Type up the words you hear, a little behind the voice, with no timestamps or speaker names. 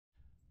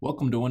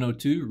Welcome to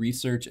 102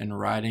 Research and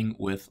Writing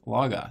with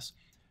Logos.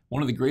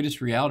 One of the greatest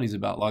realities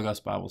about Logos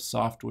Bible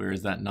software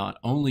is that not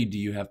only do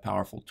you have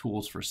powerful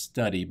tools for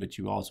study, but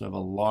you also have a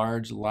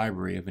large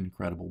library of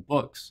incredible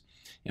books.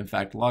 In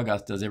fact,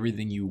 Logos does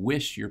everything you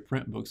wish your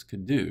print books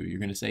could do. You're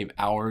going to save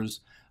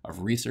hours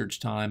of research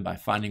time by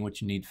finding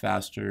what you need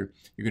faster.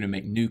 You're going to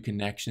make new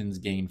connections,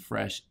 gain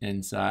fresh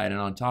insight,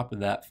 and on top of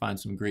that, find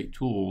some great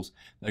tools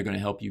that are going to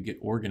help you get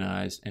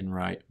organized and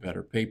write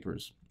better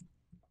papers.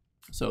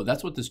 So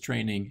that's what this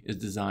training is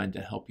designed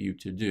to help you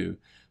to do.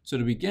 So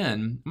to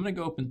begin, I'm going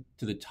to go up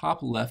to the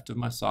top left of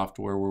my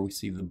software where we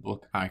see the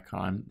book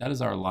icon. That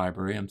is our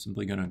library. I'm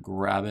simply going to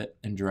grab it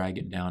and drag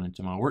it down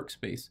into my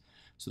workspace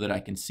so that I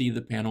can see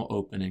the panel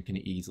open and can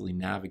easily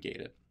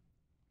navigate it.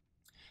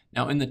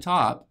 Now in the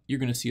top, you're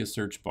going to see a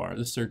search bar.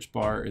 The search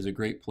bar is a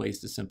great place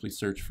to simply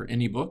search for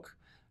any book.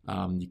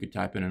 You could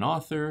type in an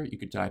author, you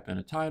could type in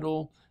a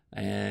title,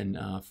 and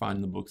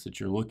find the books that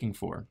you're looking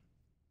for.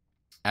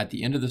 At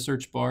the end of the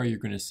search bar, you're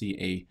going to see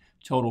a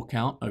total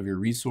count of your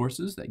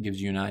resources. That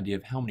gives you an idea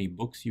of how many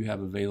books you have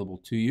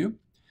available to you.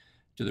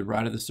 To the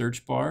right of the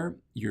search bar,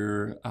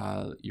 your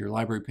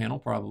library panel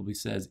probably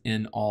says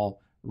in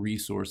all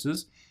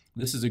resources.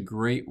 This is a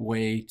great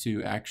way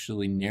to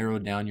actually narrow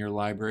down your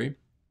library.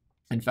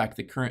 In fact,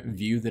 the current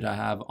view that I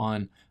have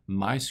on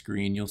my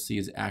screen, you'll see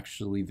is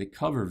actually the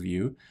cover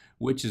view,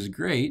 which is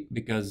great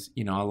because,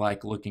 I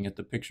like looking at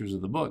the pictures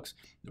of the books.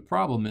 The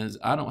problem is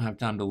I don't have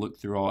time to look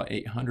through all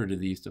 800 of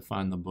these to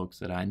find the books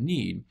that I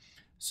need.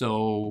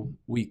 So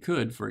we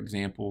could, for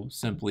example,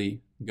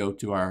 simply go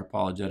to our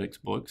apologetics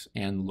books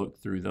and look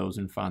through those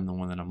and find the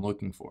one that I'm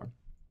looking for.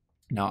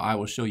 Now, I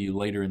will show you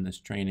later in this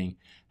training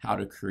how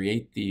to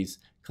create these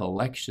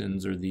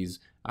collections, or these,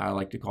 I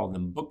like to call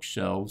them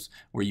bookshelves,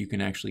 where you can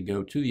actually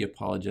go to the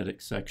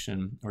apologetics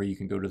section, or you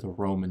can go to the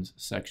Romans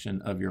section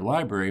of your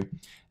library,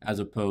 as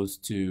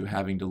opposed to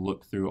having to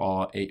look through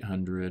all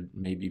 800,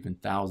 maybe even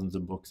thousands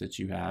of books that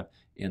you have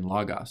in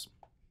Logos.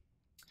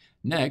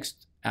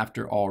 Next,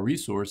 after all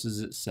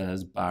resources, it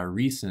says by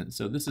recent.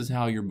 So this is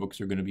how your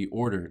books are going to be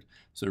ordered.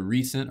 So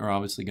recent are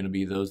obviously going to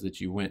be those that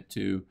you went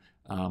to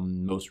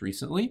most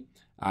recently.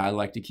 I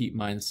like to keep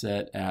mine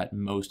set at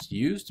most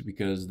used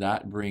because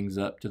that brings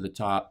up to the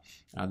top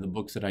the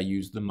books that I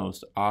use the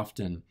most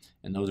often.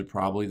 And those are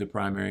probably the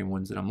primary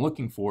ones that I'm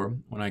looking for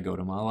when I go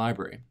to my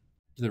library.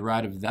 To the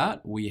right of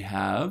that, we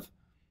have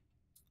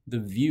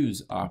the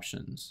views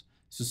options.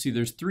 So see,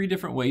 there's three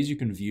different ways you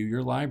can view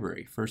your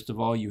library. First of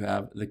all, you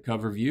have the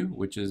cover view,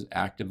 which is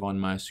active on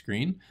my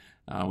screen,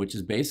 which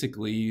is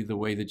basically the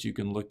way that you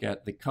can look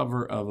at the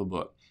cover of a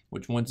book,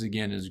 which once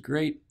again is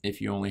great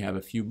if you only have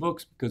a few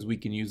books because we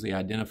can usually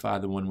identify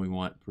the one we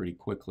want pretty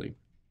quickly.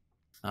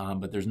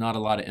 But there's not a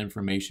lot of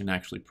information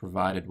actually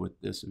provided with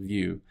this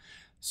view.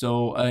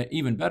 So an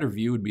even better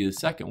view would be the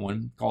second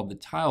one, called the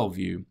tile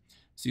view.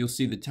 So you'll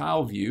see the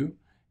tile view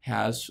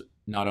has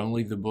not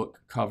only the book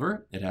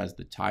cover, it has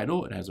the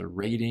title, it has a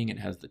rating, it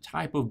has the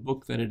type of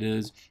book that it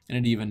is, and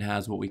it even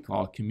has what we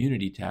call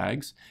community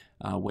tags,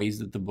 ways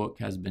that the book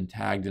has been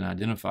tagged and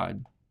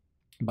identified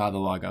by the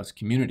Logos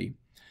community.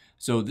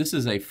 So this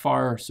is a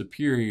far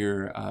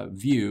superior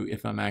view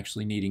if I'm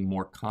actually needing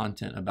more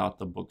content about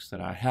the books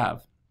that I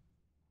have.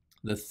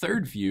 The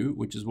third view,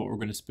 which is what we're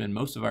going to spend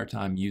most of our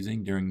time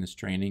using during this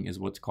training, is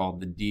what's called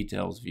the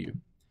details view.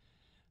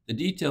 The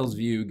details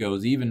view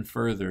goes even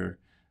further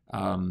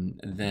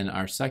than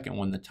our second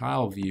one, the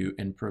tile view,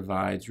 and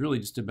provides really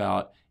just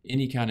about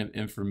any kind of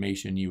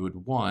information you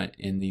would want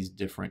in these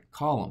different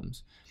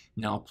columns.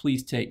 Now,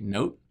 please take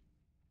note,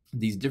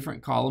 these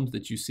different columns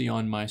that you see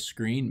on my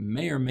screen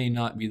may or may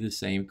not be the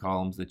same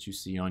columns that you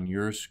see on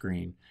your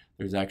screen.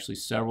 There's actually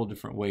several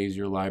different ways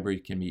your library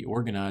can be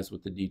organized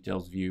with the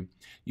details view.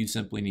 You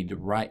simply need to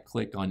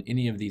right-click on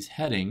any of these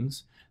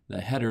headings,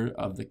 the header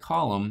of the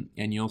column,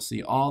 and you'll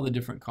see all the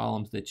different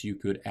columns that you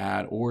could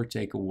add or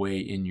take away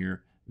in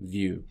your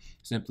view.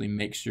 Simply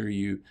make sure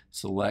you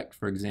select,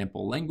 for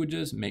example,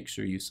 languages, make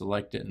sure you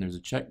select it and there's a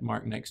check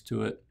mark next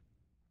to it,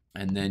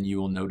 and then you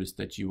will notice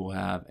that you will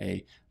have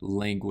a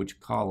language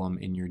column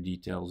in your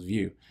details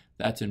view.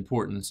 That's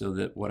important so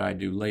that what I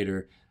do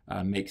later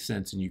makes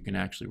sense and you can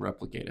actually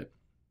replicate it.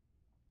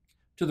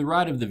 To the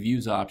right of the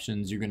views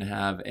options, you're going to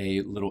have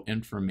a little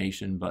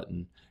information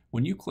button.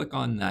 When you click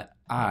on that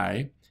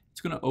eye,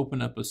 it's going to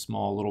open up a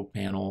small little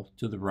panel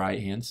to the right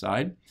hand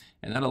side,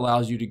 and that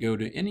allows you to go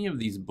to any of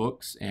these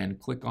books and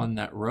click on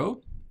that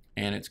row,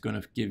 and it's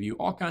going to give you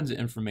all kinds of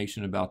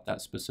information about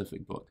that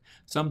specific book.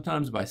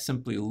 Sometimes by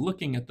simply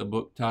looking at the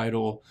book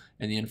title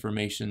and the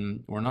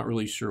information, we're not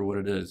really sure what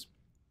it is.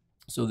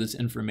 So this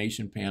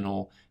information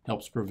panel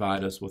helps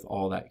provide us with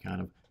all that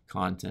kind of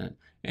content,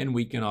 and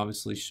we can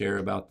obviously share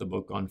about the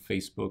book on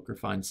Facebook or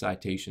find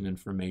citation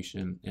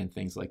information and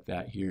things like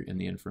that here in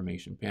the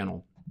information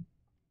panel.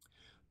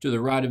 To the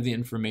right of the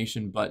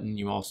information button,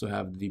 you also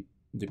have the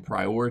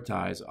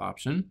prioritize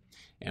option,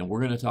 and we're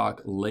going to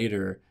talk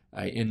later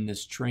in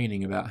this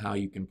training about how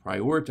you can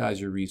prioritize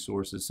your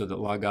resources so that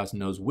Logos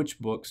knows which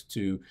books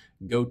to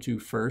go to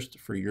first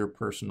for your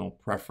personal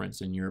preference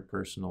and your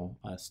personal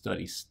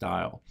study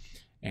style.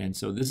 And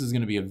so this is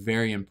going to be a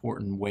very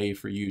important way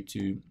for you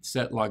to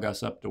set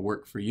Logos up to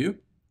work for you.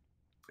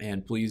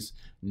 And please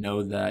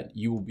know that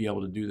you will be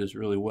able to do this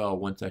really well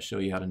once I show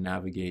you how to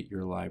navigate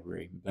your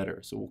library better.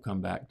 So we'll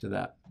come back to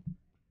that.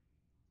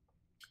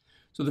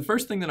 So the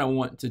first thing that I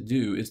want to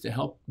do is to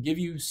help give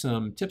you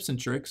some tips and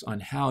tricks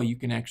on how you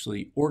can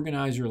actually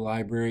organize your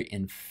library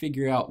and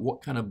figure out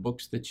what kind of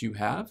books that you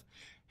have.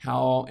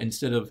 How,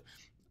 instead of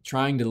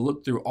trying to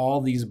look through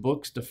all these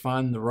books to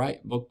find the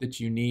right book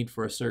that you need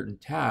for a certain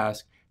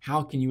task,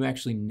 how can you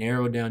actually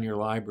narrow down your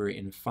library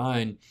and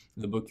find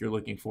the book you're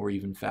looking for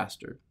even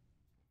faster?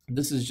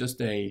 This is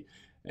just a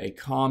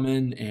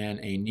common and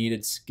a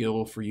needed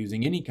skill for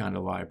using any kind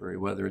of library,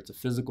 whether it's a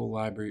physical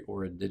library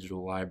or a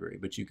digital library,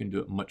 but you can do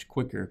it much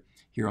quicker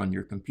here on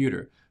your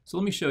computer. So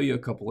let me show you a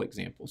couple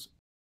examples.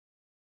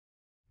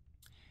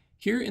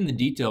 Here in the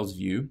details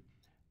view,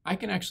 I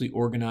can actually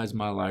organize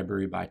my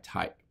library by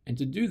type. And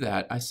to do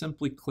that, I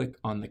simply click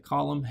on the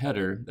column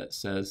header that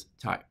says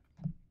type.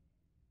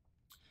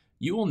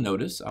 You will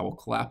notice I will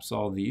collapse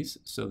all these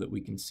so that we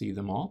can see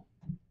them all.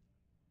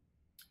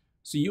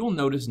 So you'll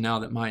notice now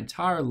that my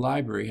entire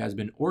library has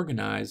been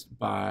organized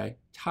by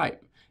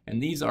type.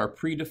 And these are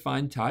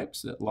predefined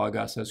types that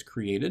Logos has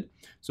created.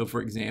 So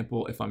for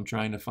example, if I'm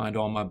trying to find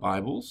all my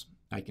Bibles,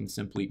 I can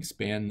simply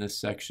expand this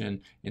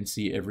section and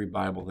see every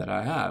Bible that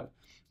I have.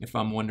 If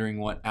I'm wondering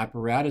what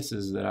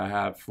apparatuses that I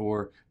have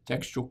for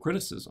textual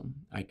criticism,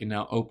 I can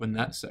now open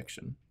that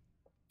section.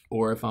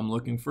 Or if I'm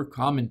looking for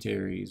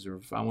commentaries, or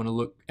if I want to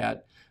look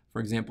at,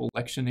 for example,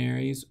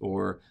 lectionaries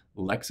or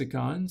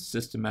lexicons,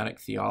 systematic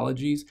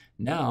theologies,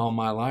 now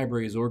my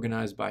library is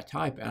organized by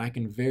type and I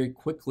can very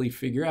quickly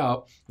figure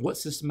out what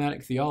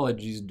systematic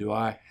theologies do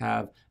I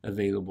have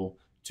available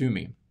to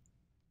me.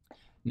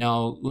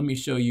 Now let me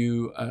show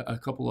you a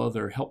couple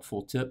other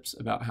helpful tips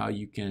about how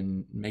you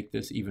can make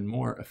this even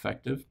more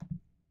effective.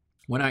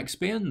 When I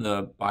expand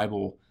the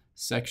Bible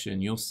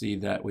section, you'll see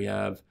that we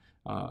have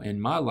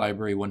in my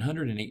library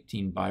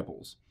 118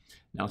 Bibles.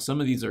 Now some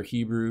of these are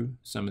Hebrew,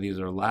 some of these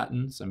are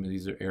Latin, some of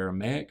these are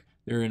Aramaic.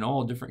 They're in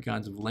all different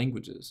kinds of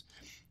languages.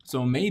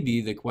 So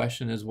maybe the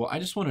question is, well, I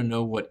just want to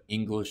know what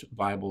English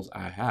Bibles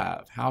I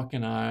have. How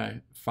can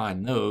I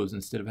find those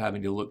instead of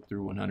having to look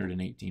through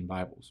 118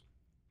 Bibles?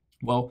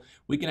 Well,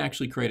 we can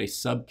actually create a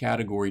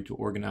subcategory to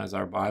organize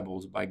our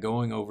Bibles by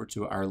going over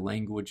to our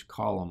language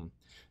column.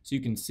 So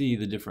you can see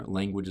the different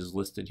languages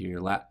listed here,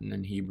 Latin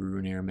and Hebrew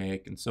and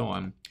Aramaic and so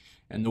on.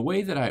 And the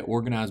way that I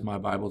organize my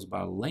Bibles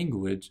by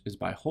language is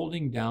by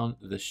holding down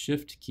the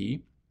Shift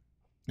key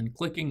and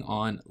clicking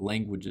on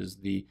Languages,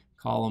 the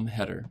column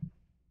header.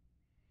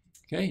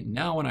 Okay,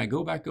 now when I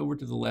go back over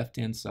to the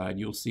left-hand side,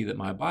 you'll see that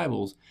my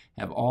Bibles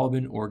have all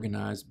been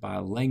organized by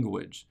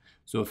language.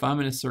 So if I'm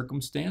in a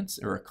circumstance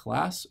or a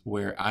class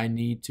where I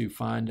need to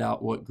find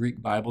out what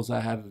Greek Bibles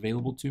I have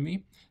available to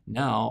me,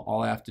 now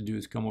all I have to do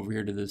is come over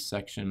here to this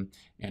section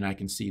and I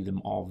can see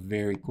them all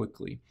very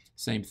quickly.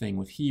 Same thing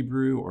with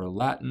Hebrew or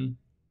Latin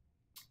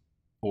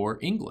or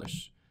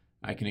English.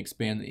 I can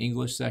expand the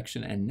English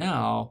section and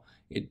now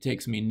it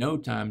takes me no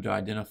time to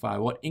identify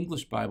what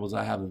English Bibles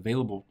I have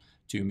available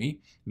to me,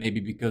 maybe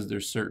because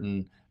there's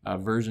certain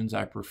versions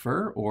I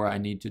prefer or I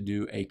need to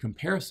do a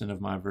comparison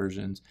of my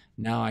versions.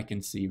 Now I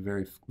can see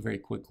very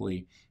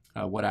quickly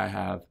what I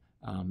have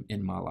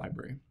in my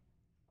library.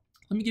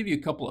 Let me give you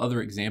a couple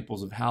other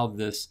examples of how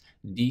this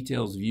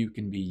details view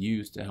can be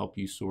used to help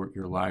you sort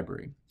your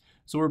library.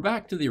 So we're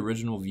back to the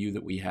original view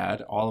that we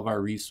had. All of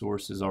our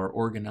resources are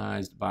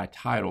organized by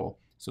title.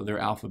 So they're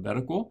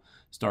alphabetical,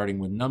 starting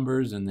with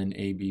numbers and then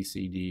A, B,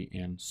 C, D,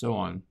 and so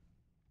on.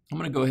 I'm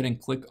going to go ahead and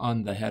click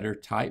on the header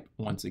type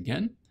once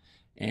again,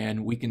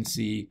 and we can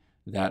see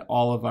that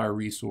all of our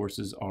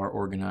resources are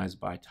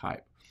organized by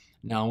type.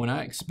 Now, when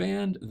I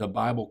expand the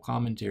Bible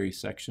commentary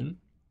section,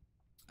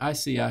 I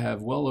see I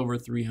have well over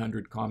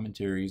 300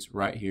 commentaries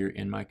right here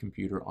in my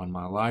computer on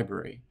my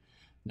library.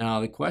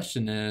 Now, the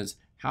question is,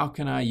 how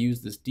can I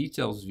use this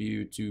details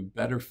view to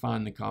better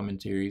find the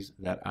commentaries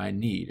that I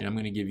need? And I'm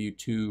going to give you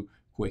two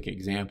quick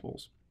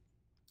examples.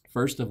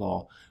 First of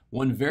all,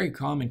 one very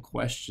common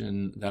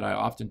question that I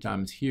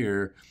oftentimes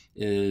hear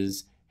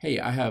is, hey,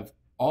 I have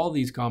all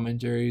these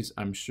commentaries.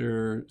 I'm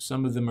sure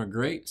some of them are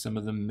great, some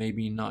of them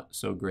maybe not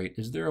so great.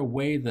 Is there a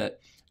way that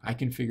I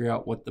can figure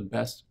out what the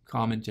best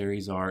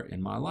commentaries are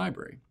in my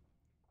library?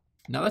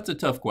 Now that's a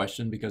tough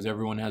question because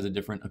everyone has a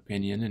different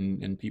opinion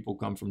and people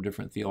come from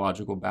different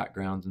theological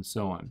backgrounds and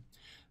so on.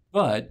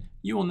 But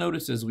you will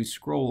notice as we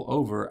scroll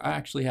over, I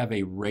actually have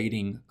a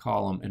rating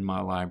column in my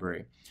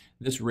library.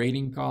 This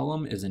rating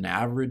column is an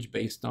average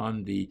based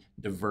on the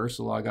diverse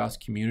Logos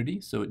community,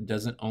 so it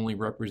doesn't only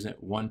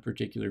represent one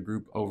particular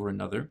group over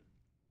another.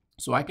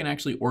 So I can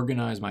actually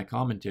organize my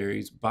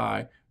commentaries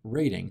by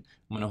rating.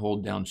 I'm going to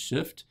hold down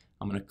Shift.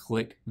 I'm going to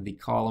click the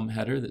column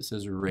header that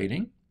says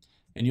rating.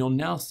 And you'll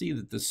now see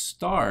that the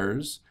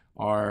stars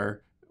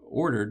are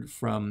ordered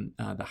from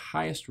the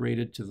highest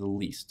rated to the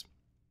least.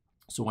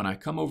 So when I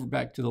come over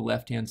back to the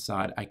left-hand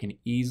side, I can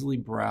easily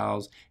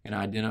browse and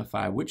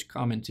identify which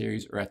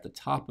commentaries are at the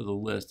top of the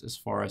list as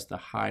far as the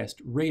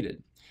highest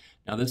rated.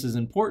 Now this is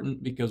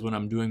important because when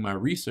I'm doing my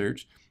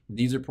research,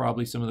 these are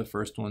probably some of the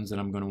first ones that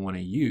I'm going to want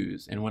to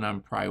use. And when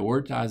I'm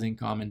prioritizing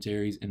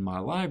commentaries in my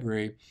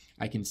library,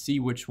 I can see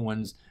which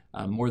ones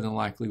more than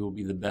likely will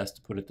be the best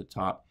to put at the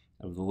top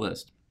of the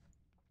list.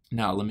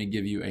 Now let me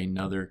give you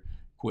another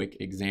quick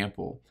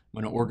example.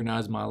 I'm going to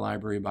organize my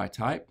library by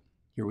type.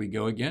 Here we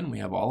go again. We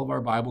have all of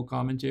our Bible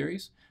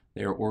commentaries.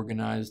 They are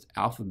organized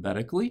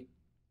alphabetically.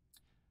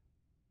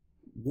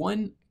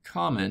 One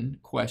common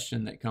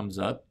question that comes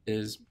up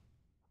is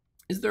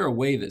there a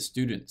way that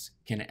students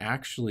can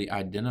actually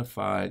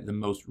identify the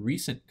most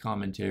recent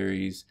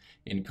commentaries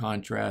in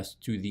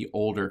contrast to the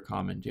older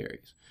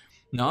commentaries?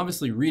 Now,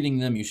 obviously, reading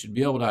them, you should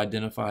be able to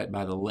identify it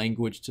by the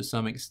language to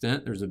some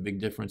extent. There's a big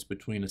difference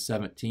between a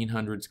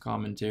 1700s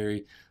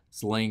commentary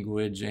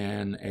language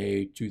and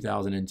a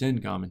 2010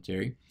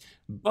 commentary,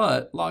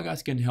 but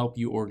Logos can help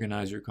you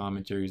organize your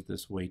commentaries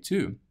this way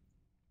too.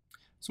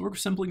 So we're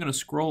simply going to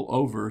scroll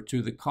over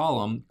to the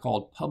column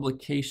called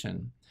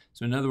Publication.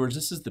 So in other words,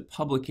 this is the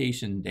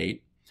publication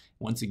date.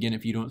 Once again,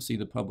 if you don't see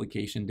the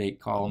publication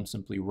date column,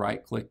 simply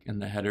right-click in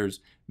the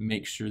headers,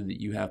 make sure that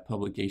you have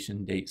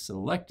publication date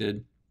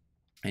selected,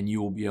 and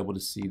you will be able to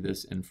see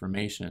this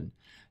information.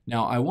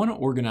 Now, I want to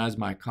organize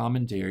my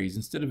commentaries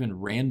instead of in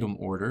random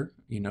order,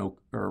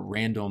 or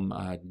random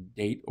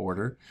date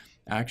order.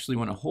 I actually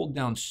want to hold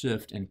down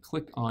Shift and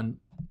click on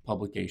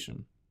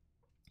Publication.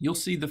 You'll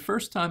see the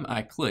first time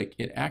I click,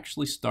 it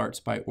actually starts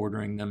by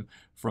ordering them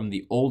from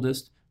the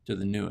oldest to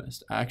the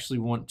newest. I actually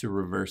want to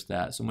reverse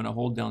that. So I'm going to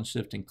hold down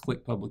Shift and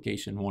click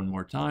Publication one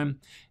more time.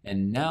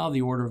 And now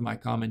the order of my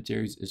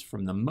commentaries is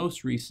from the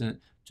most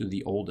recent to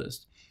the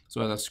oldest.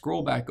 So as I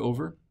scroll back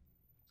over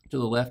to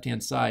the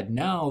left-hand side,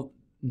 now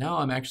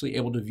I'm actually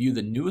able to view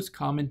the newest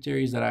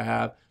commentaries that I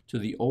have to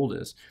the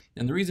oldest.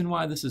 And the reason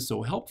why this is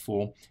so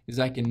helpful is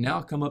I can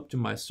now come up to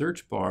my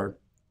search bar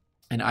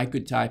and I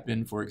could type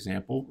in, for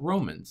example,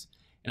 Romans.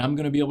 And I'm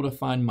going to be able to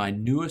find my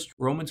newest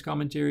Romans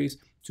commentaries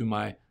to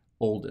my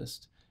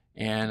oldest.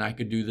 And I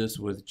could do this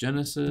with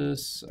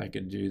Genesis, I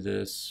could do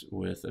this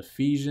with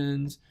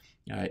Ephesians,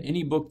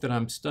 any book that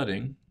I'm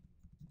studying.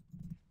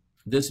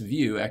 This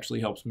view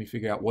actually helps me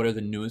figure out what are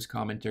the newest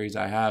commentaries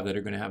I have that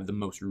are going to have the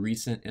most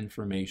recent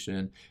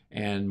information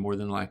and more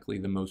than likely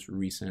the most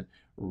recent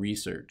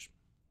research.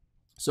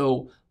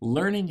 So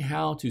learning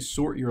how to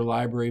sort your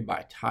library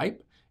by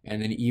type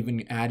and then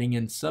even adding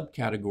in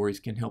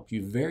subcategories can help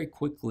you very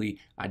quickly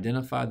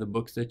identify the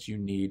books that you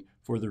need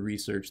for the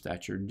research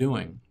that you're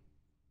doing.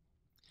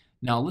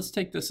 Now let's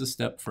take this a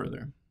step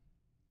further.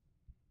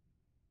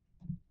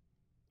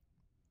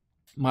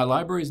 My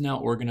library is now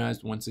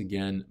organized once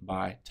again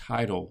by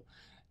title.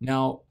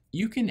 Now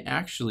you can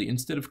actually,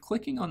 instead of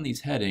clicking on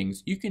these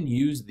headings, you can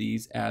use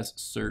these as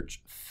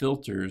search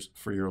filters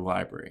for your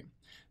library.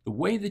 The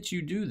way that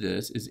you do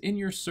this is in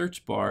your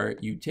search bar,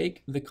 you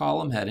take the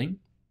column heading,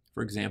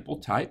 for example,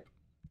 type,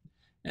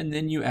 and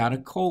then you add a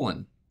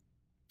colon.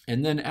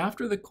 And then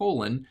after the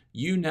colon,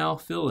 you now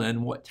fill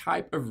in what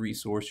type of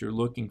resource you're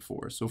looking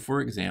for. So for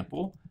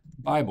example,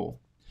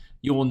 Bible.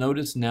 You will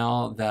notice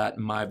now that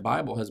my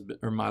Bible has been,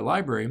 or my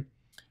library,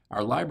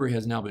 our library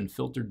has now been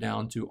filtered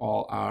down to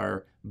all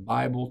our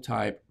Bible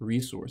type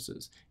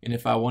resources. And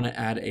if I want to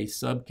add a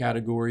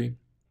subcategory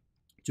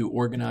to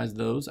organize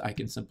those, I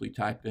can simply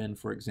type in,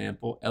 for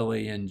example,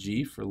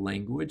 LANG for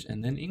language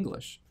and then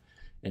English.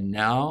 And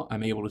now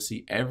I'm able to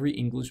see every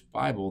English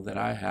Bible that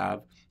I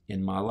have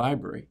in my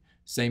library.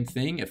 Same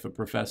thing, if a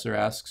professor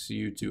asks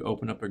you to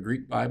open up a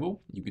Greek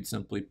Bible, you could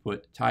simply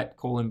put type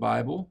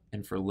Bible,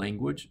 and for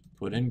language,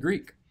 put in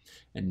Greek.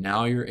 And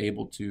now you're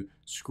able to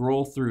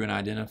scroll through and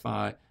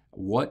identify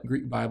what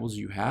Greek Bibles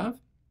you have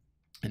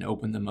and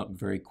open them up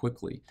very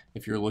quickly.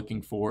 If you're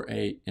looking for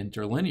a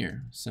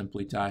interlinear,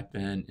 simply type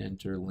in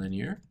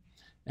interlinear.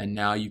 And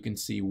now you can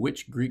see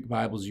which Greek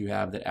Bibles you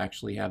have that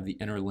actually have the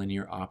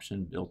interlinear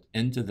option built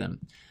into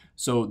them.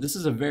 So this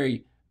is a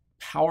very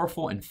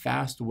powerful and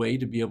fast way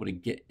to be able to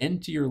get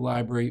into your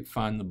library,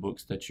 find the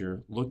books that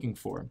you're looking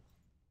for.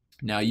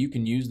 Now you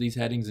can use these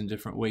headings in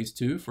different ways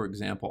too. For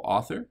example,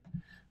 author.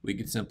 We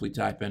could simply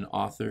type in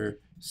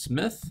author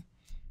Smith,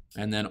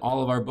 and then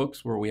all of our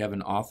books where we have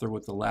an author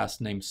with the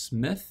last name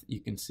Smith, you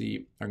can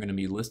see are going to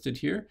be listed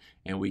here,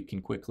 and we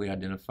can quickly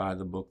identify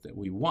the book that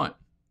we want.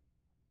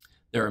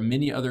 There are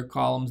many other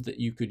columns that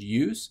you could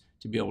use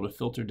to be able to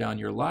filter down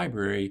your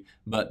library,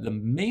 but the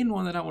main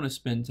one that I want to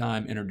spend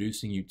time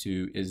introducing you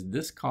to is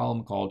this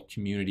column called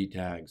Community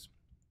Tags.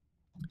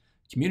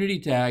 Community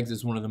Tags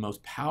is one of the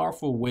most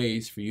powerful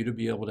ways for you to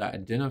be able to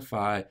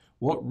identify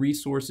what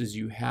resources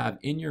you have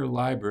in your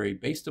library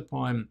based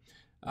upon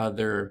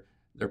their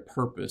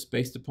purpose,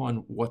 based upon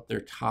what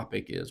their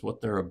topic is, what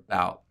they're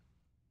about.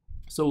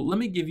 So let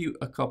me give you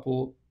a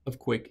couple of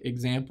quick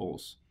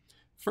examples.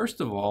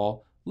 First of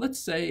all, let's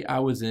say I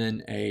was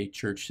in a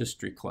church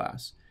history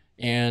class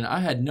and I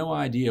had no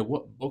idea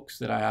what books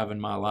that I have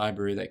in my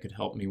library that could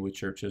help me with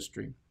church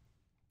history.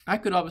 I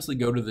could obviously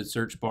go to the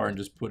search bar and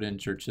just put in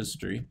church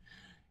history,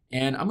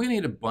 and I'm going to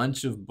get a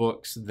bunch of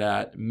books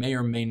that may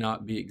or may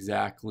not be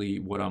exactly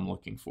what I'm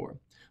looking for.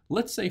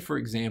 Let's say, for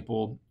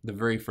example, the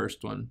very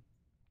first one,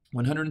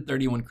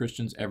 131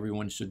 Christians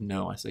Everyone Should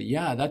Know. I say,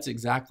 yeah, that's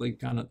exactly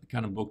the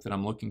kind of book that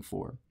I'm looking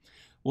for.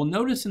 Well,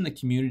 notice in the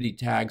community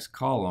tags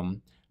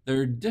column,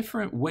 there are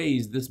different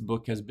ways this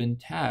book has been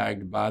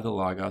tagged by the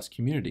Logos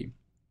community.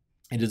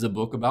 It is a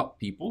book about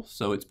people,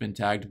 so it's been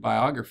tagged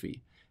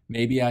biography.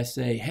 Maybe I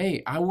say,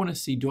 hey, I want to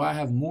see, do I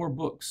have more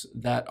books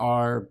that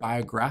are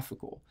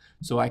biographical?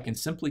 So I can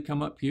simply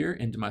come up here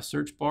into my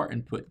search bar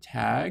and put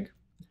tag,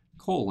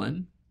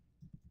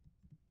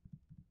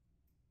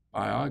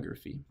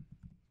 biography.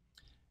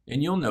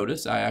 And you'll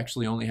notice I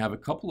actually only have a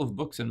couple of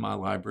books in my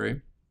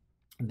library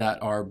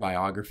that are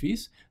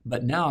biographies,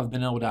 but now I've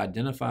been able to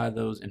identify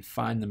those and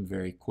find them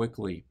very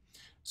quickly.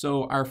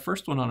 So our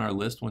first one on our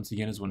list, once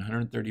again, is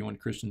 131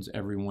 Christians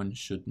Everyone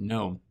Should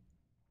Know.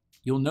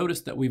 You'll notice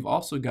that we've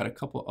also got a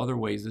couple other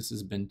ways this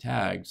has been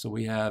tagged. So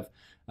we have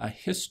a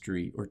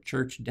history or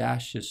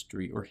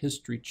church-history or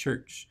history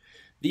church.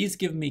 These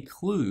give me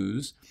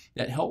clues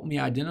that help me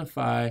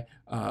identify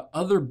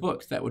other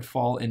books that would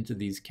fall into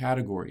these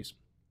categories.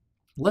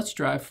 Let's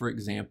try, for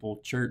example,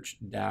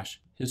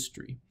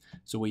 church-history.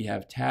 So we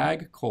have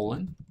tag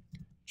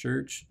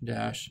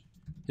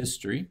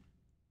church-history.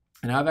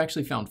 And I've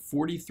actually found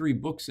 43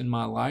 books in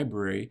my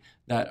library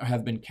that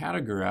have been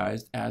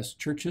categorized as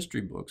church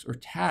history books or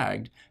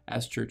tagged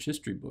as church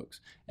history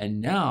books. And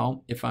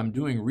now, if I'm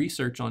doing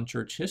research on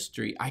church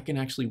history, I can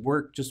actually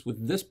work just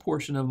with this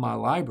portion of my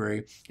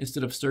library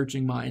instead of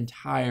searching my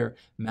entire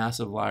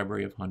massive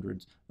library of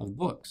hundreds of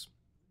books.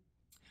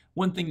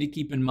 One thing to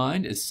keep in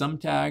mind is some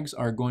tags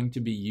are going to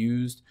be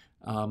used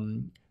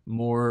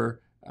more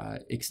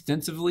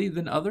extensively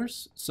than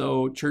others.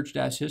 So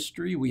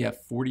church-history, we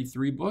have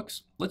 43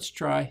 books. Let's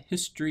try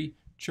history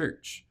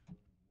church.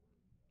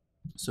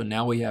 So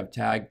now we have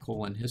tag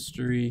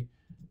history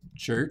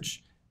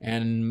church,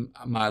 and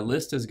my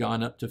list has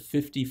gone up to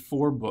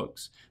 54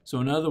 books. So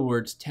in other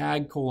words,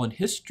 tag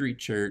history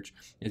church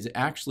is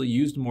actually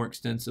used more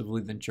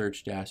extensively than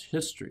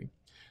church-history.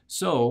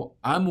 So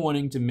I'm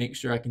wanting to make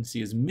sure I can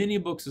see as many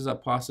books as I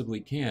possibly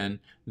can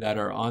that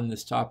are on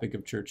this topic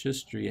of church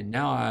history, and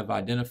now I've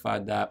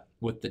identified that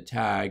with the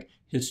tag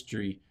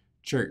history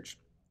church.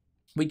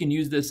 We can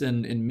use this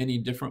in many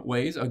different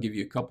ways. I'll give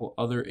you a couple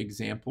other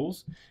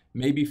examples.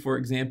 Maybe, for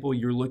example,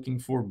 you're looking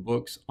for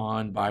books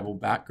on Bible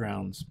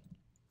backgrounds.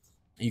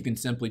 You can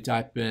simply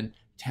type in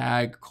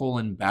tag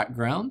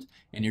background,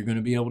 and you're going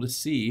to be able to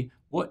see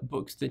what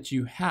books that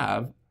you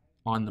have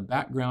on the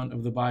background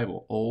of the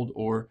Bible, Old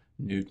or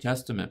New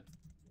Testament.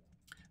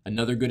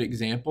 Another good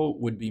example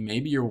would be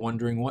maybe you're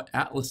wondering what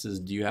atlases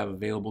do you have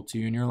available to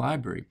you in your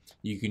library.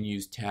 You can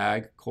use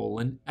tag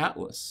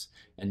atlas,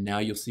 and now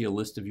you'll see a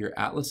list of your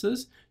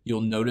atlases.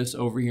 You'll notice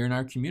over here in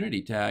our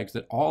community tags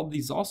that all of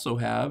these also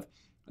have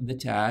the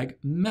tag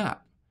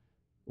map,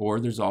 or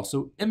there's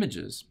also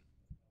images.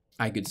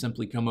 I could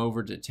simply come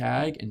over to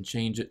tag and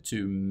change it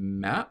to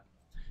map,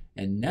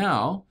 and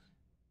now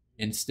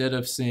instead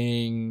of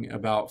seeing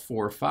about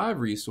 4 or 5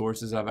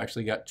 resources, I've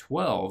actually got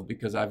 12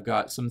 because I've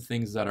got some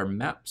things that are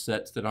map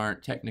sets that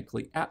aren't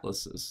technically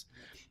atlases.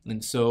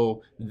 And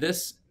so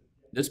this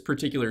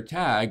particular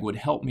tag would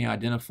help me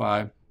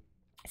identify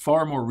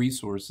far more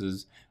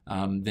resources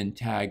than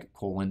tag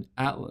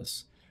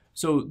atlas.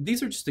 So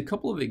these are just a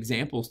couple of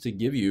examples to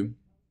give you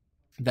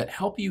that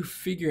help you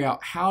figure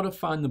out how to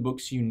find the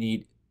books you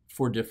need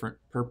for different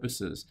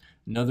purposes.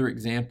 Another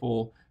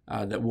example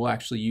that we'll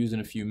actually use in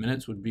a few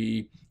minutes would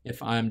be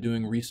if I'm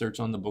doing research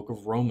on the book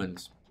of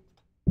Romans.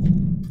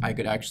 I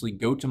could actually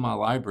go to my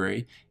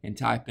library and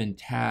type in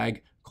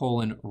tag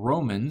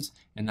Romans,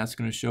 and that's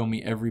going to show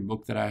me every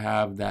book that I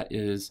have that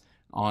is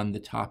on the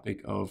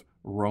topic of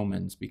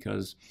Romans,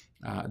 because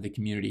the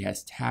community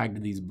has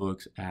tagged these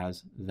books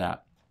as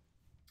that.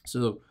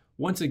 So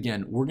once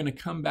again, we're going to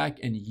come back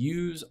and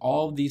use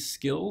all of these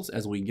skills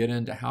as we get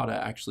into how to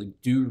actually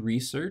do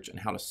research and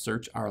how to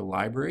search our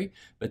library.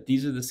 But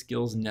these are the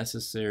skills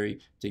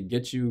necessary to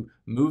get you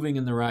moving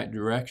in the right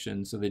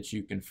direction so that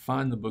you can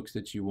find the books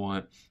that you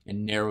want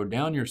and narrow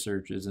down your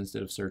searches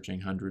instead of searching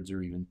hundreds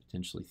or even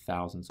potentially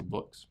thousands of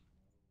books.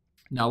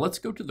 Now let's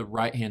go to the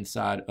right-hand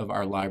side of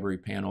our library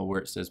panel where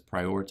it says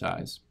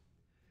prioritize.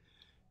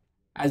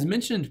 As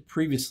mentioned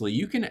previously,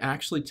 you can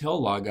actually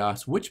tell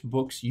Logos which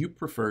books you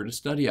prefer to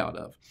study out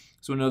of.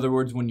 So in other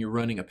words, when you're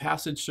running a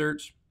passage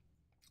search,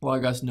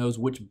 Logos knows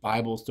which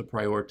Bibles to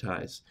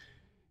prioritize.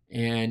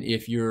 And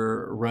if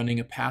you're running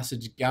a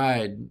passage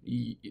guide,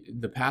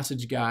 the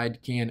passage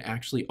guide can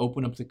actually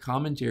open up the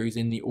commentaries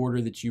in the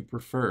order that you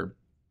prefer.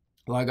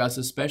 Logos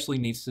especially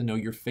needs to know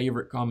your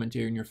favorite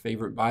commentary and your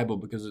favorite Bible,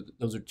 because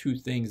those are two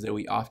things that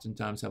we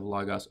oftentimes have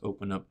Logos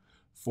open up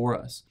for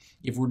us.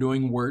 If we're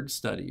doing word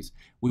studies,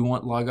 we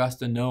want Logos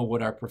to know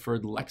what our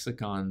preferred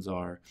lexicons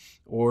are.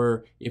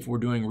 Or if we're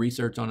doing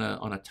research on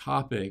a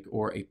topic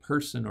or a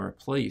person or a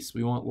place,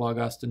 we want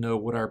Logos to know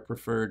what our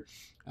preferred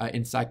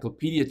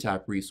encyclopedia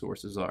type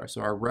resources are.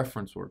 So our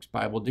reference works,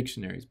 Bible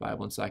dictionaries,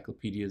 Bible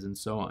encyclopedias, and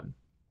so on.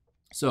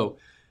 So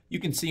you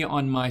can see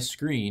on my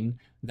screen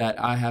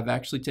that I have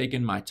actually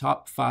taken my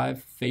top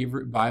 5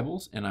 favorite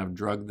Bibles and I've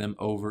drugged them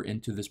over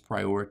into this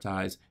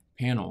prioritize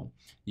panel.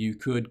 You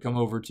could come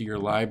over to your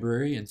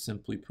library and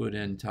simply put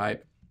in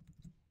type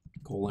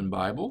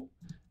 :Bible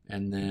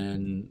and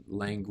then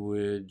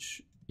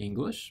language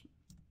English.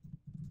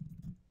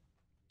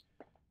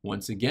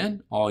 Once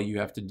again, all you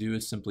have to do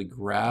is simply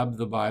grab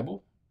the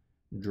Bible,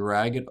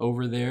 drag it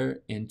over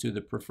there into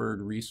the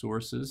preferred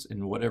resources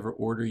in whatever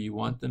order you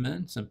want them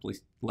in, simply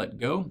let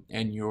go,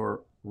 and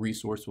your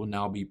resource will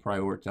now be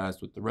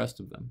prioritized with the rest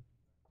of them.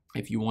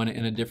 If you want it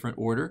in a different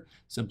order,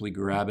 simply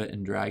grab it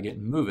and drag it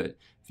and move it.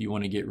 If you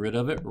want to get rid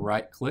of it,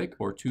 right click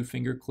or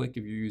 2-finger click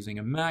if you're using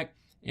a Mac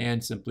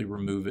and simply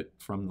remove it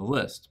from the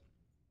list.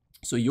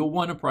 So you'll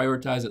want to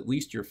prioritize at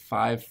least your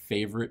 5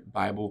 favorite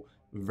Bible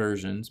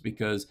versions,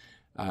 because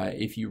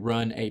if you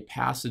run a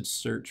passage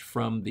search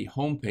from the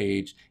home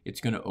page,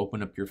 it's going to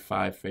open up your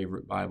 5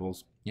 favorite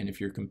Bibles. And if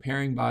you're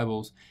comparing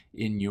Bibles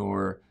in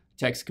your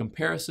text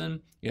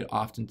comparison, it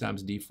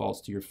oftentimes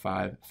defaults to your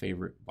 5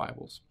 favorite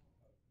Bibles.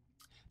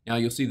 Now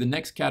you'll see the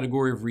next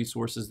category of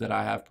resources that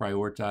I have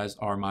prioritized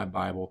are my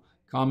Bible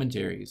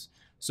commentaries.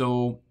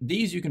 So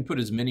these you can put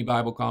as many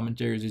Bible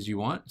commentaries as you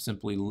want.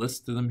 Simply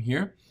list them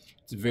here.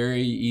 It's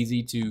very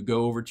easy to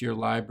go over to your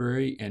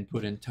library and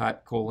put in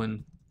type :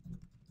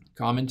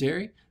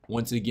 commentary.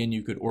 Once again,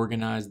 you could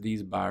organize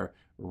these by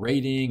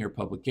rating or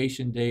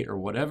publication date or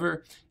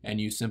whatever,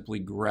 and you simply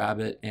grab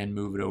it and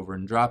move it over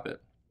and drop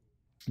it.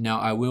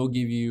 Now I will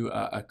give you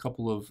a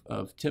couple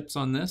of tips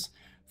on this.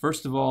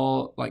 First of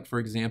all, like for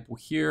example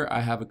here,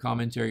 I have a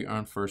commentary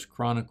on 1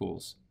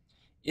 Chronicles.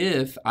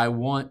 If I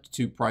want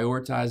to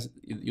prioritize,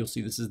 you'll see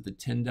this is the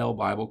Tyndale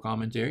Bible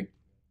commentary.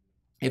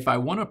 If I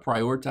want to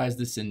prioritize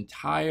this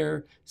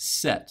entire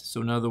set, so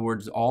in other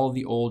words, all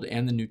the Old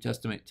and the New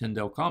Testament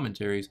Tyndale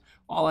commentaries,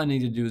 all I need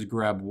to do is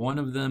grab one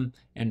of them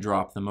and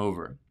drop them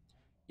over.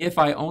 If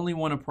I only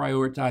want to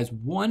prioritize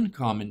one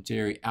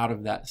commentary out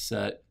of that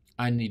set,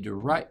 I need to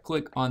right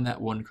click on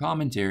that one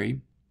commentary,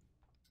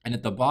 and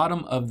at the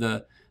bottom of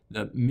the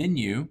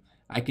menu,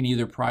 I can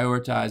either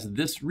prioritize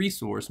this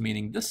resource,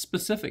 meaning this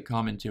specific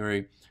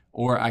commentary,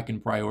 or I can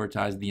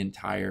prioritize the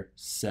entire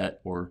set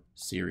or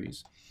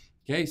series.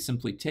 Okay,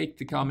 simply take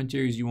the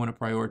commentaries you want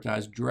to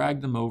prioritize,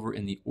 drag them over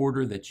in the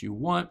order that you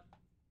want,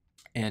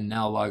 and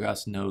now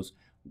Logos knows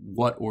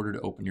what order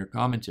to open your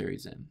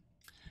commentaries in.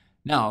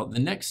 Now, the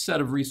next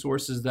set of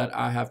resources that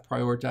I have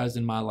prioritized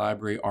in my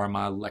library are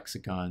my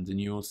lexicons, and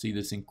you will see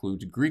this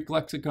includes Greek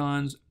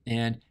lexicons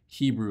and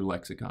Hebrew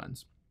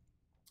lexicons.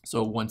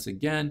 So once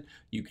again,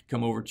 you could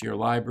come over to your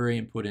library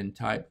and put in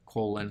type :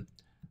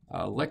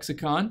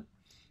 lexicon,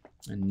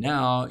 and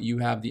now you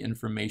have the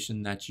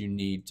information that you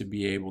need to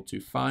be able to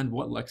find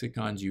what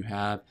lexicons you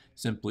have.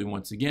 Simply,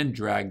 once again,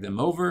 drag them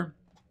over.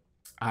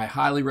 I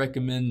highly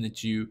recommend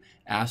that you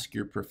ask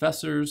your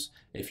professors,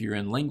 if you're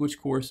in language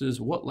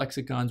courses, what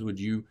lexicons would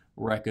you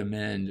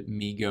recommend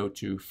me go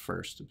to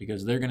first?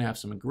 Because they're going to have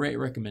some great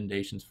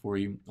recommendations for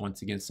you.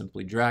 Once again,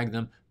 simply drag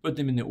them, put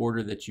them in the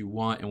order that you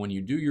want, and when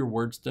you do your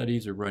word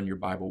studies or run your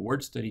Bible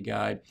word study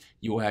guide,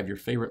 you will have your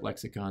favorite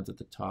lexicons at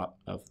the top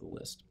of the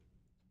list.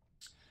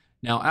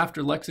 Now,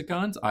 after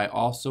lexicons, I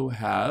also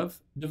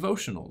have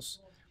devotionals.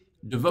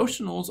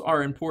 Devotionals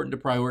are important to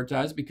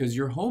prioritize because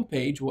your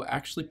homepage will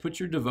actually put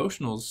your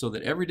devotionals so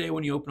that every day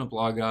when you open up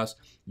Logos,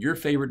 your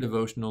favorite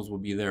devotionals will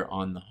be there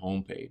on the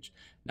homepage.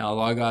 Now,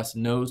 Logos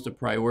knows to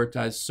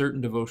prioritize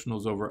certain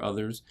devotionals over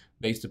others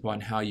based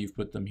upon how you've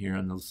put them here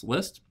on this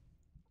list.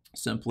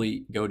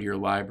 Simply go to your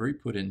library,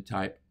 put in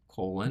type :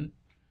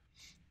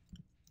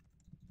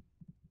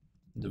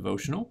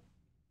 devotional,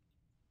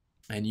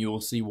 and you will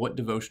see what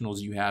devotionals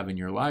you have in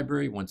your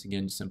library. Once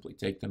again, simply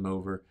take them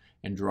over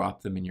and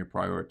drop them in your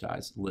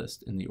prioritized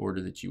list in the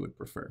order that you would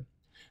prefer.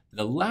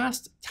 The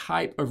last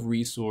type of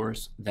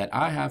resource that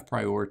I have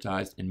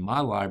prioritized in my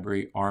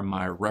library are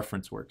my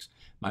reference works,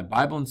 my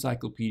Bible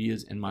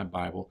encyclopedias and my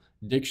Bible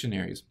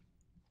dictionaries.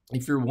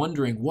 If you're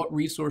wondering what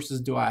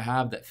resources do I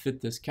have that fit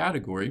this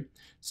category,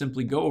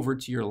 simply go over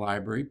to your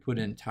library, put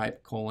in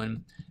type :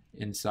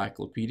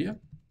 encyclopedia.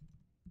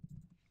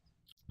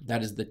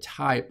 That is the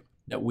type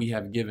that we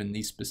have given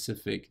these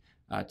specific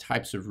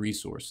types of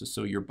resources.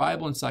 So your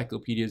Bible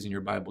encyclopedias and your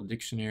Bible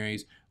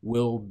dictionaries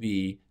will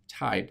be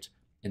typed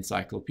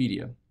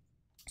encyclopedia.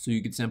 So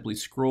you could simply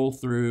scroll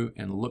through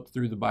and look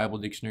through the Bible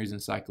dictionaries and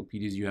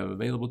encyclopedias you have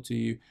available to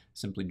you,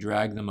 simply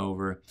drag them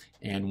over,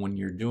 and when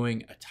you're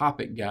doing a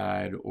topic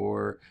guide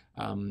or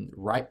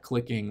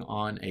right-clicking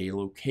on a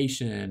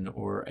location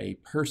or a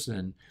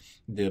person,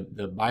 the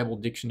Bible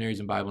dictionaries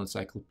and Bible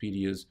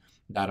encyclopedias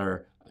that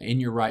are in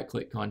your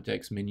right-click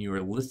context menu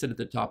are listed at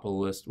the top of the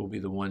list will be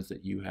the ones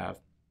that you have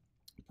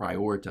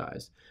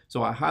prioritize.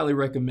 So I highly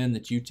recommend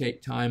that you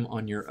take time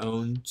on your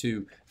own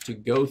to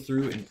go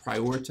through and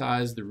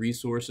prioritize the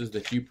resources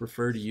that you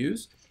prefer to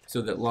use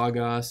so that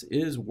Logos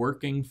is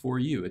working for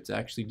you. It's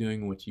actually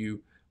doing what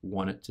you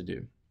want it to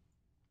do.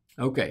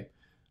 Okay,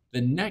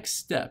 the next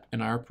step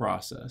in our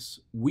process,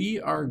 we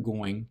are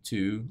going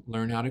to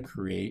learn how to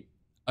create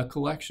a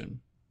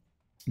collection.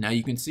 Now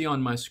you can see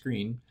on my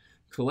screen,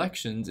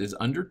 collections is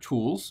under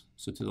tools,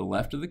 so to the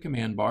left of the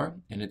command bar,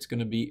 and it's going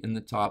to be in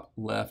the top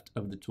left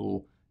of the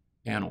tool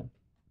panel.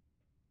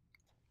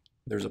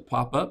 There's a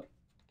pop-up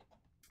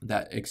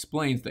that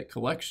explains that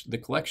the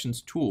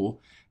collections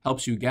tool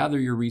helps you gather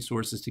your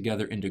resources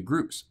together into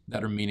groups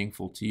that are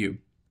meaningful to you.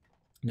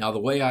 Now, the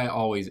way I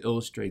always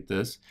illustrate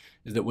this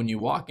is that when you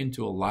walk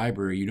into a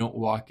library, you don't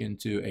walk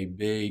into a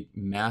big,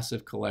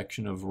 massive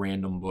collection of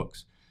random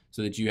books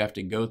so that you have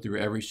to go through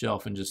every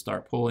shelf and just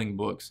start pulling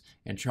books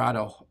and try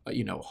to,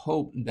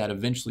 hope that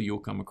eventually you'll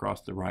come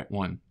across the right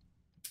one.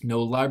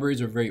 No,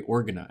 libraries are very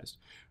organized,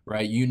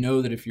 right? You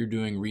know that if you're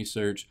doing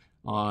research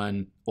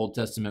on Old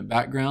Testament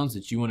backgrounds,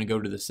 that you want to go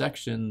to the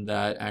section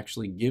that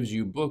actually gives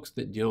you books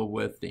that deal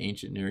with the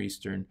ancient Near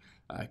Eastern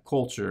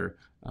culture,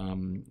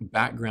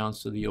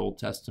 backgrounds to the Old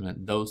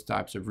Testament, those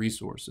types of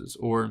resources.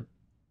 Or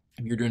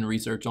if you're doing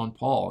research on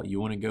Paul, you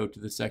want to go to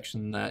the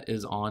section that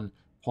is on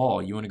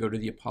Paul. You want to go to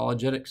the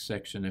apologetics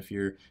section if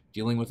you're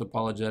dealing with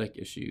apologetic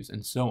issues,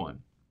 and so on.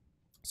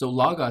 So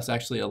Logos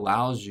actually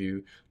allows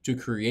you to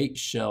create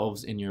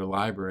shelves in your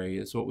library.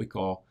 It's what we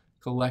call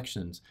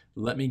collections.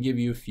 Let me give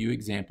you a few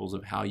examples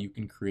of how you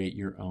can create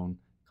your own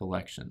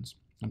collections.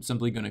 I'm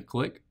simply going to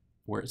click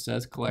where it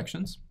says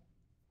collections,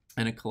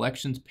 and a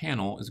collections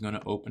panel is going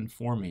to open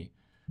for me.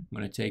 I'm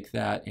going to take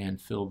that and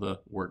fill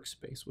the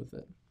workspace with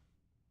it.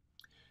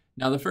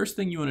 Now, the first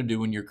thing you want to do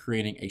when you're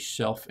creating a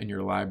shelf in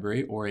your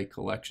library or a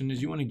collection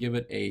is you want to give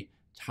it a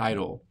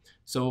title.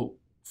 So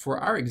for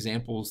our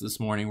examples this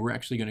morning, we're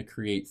actually going to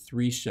create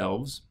 3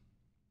 shelves.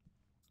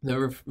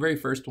 The very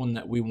first one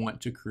that we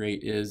want to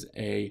create is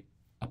a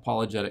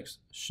apologetics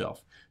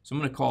shelf. So I'm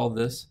going to call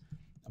this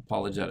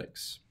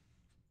apologetics.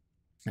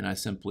 And I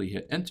simply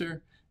hit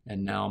enter,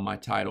 and now my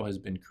title has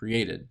been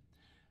created.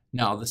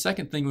 Now, the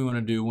second thing we want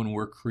to do when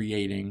we're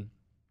creating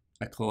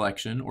a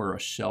collection or a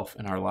shelf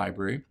in our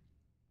library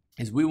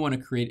is we want to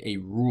create a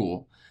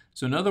rule.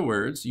 So in other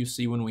words, you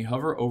see when we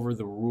hover over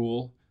the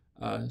rule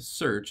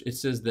search, it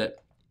says that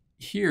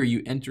here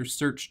you enter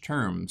search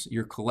terms.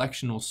 Your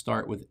collection will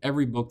start with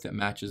every book that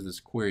matches this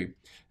query.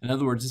 In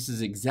other words, this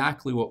is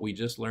exactly what we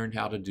just learned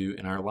how to do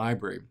in our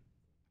library.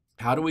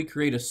 How do we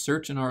create a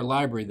search in our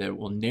library that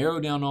will narrow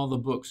down all the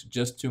books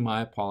just to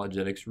my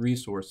apologetics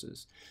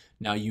resources?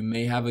 Now, you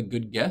may have a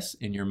good guess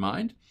in your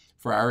mind.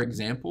 For our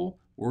example,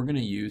 we're going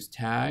to use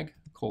tag :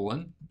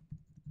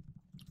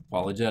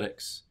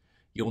 apologetics.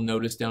 You'll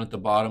notice down at the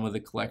bottom of the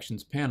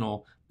collections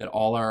panel that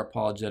all our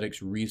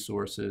apologetics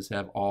resources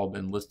have all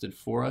been listed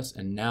for us,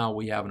 and now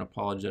we have an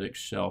apologetics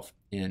shelf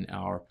in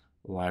our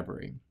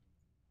library.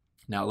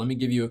 Now, let me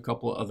give you a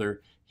couple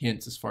other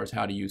hints as far as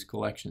how to use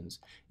collections.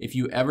 If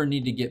you ever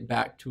need to get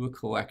back to a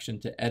collection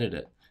to edit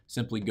it,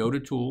 simply go to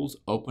Tools,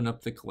 open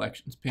up the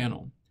Collections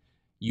panel.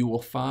 You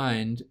will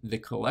find the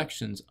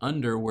collections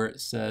under where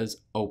it says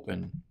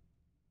Open.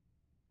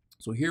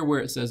 So here where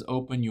it says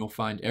Open, you'll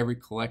find every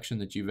collection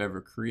that you've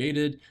ever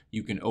created.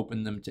 You can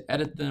open them to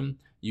edit them.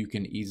 You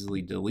can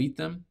easily delete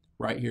them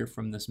right here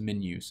from this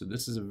menu. So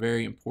this is a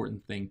very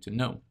important thing to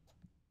know.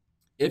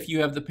 If you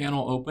have the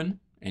panel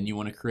open and you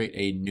want to create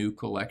a new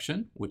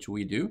collection, which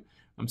we do,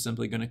 I'm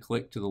simply going to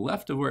click to the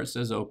left of where it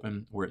says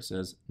Open, where it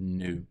says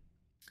New.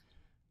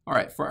 All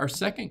right, for our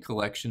second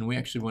collection, we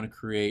actually want to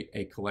create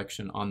a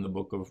collection on the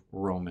book of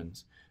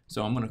Romans.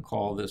 So I'm going to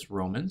call this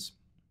Romans.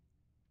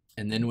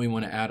 And then we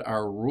want to add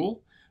our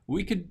rule.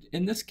 We could,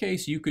 in this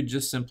case, you could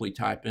just simply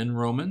type in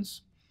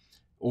Romans,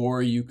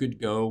 or you could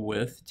go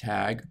with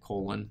tag :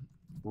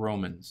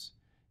 Romans.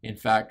 In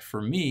fact,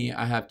 for me,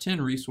 I have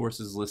 10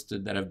 resources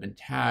listed that have been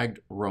tagged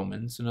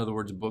Romans. In other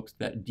words, books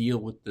that deal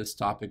with this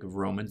topic of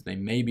Romans. They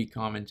may be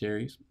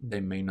commentaries,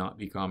 they may not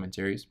be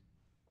commentaries.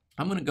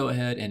 I'm going to go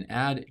ahead and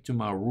add to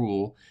my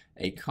rule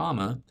a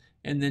comma,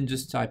 and then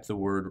just type the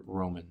word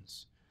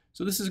Romans.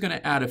 So this is going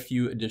to add a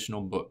few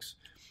additional books.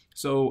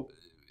 So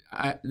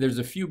there's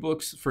a few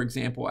books. For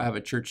example, I have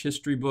a church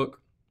history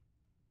book,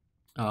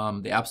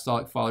 the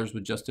Apostolic Fathers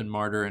with Justin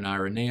Martyr and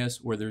Irenaeus,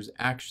 where there's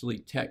actually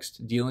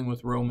text dealing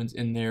with Romans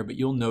in there, but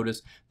you'll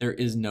notice there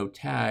is no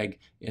tag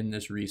in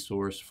this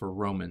resource for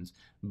Romans.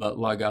 But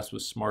Logos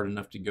was smart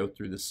enough to go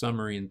through the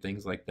summary and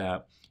things like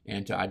that,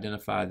 and to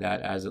identify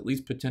that as at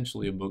least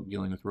potentially a book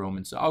dealing with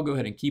Romans. So I'll go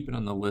ahead and keep it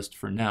on the list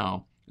for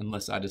now,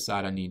 unless I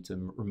decide I need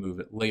to remove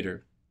it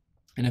later.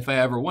 And if I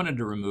ever wanted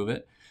to remove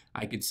it,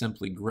 I could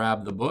simply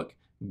grab the book,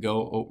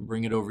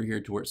 bring it over here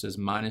to where it says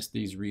minus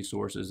these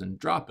resources and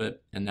drop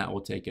it, and that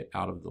will take it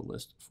out of the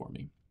list for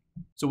me.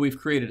 So we've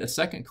created a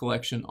second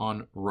collection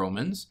on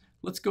Romans.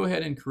 Let's go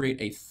ahead and create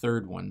a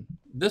third one.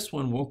 This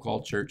one we'll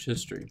call church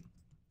history.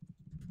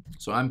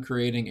 So I'm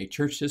creating a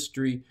church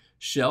history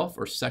shelf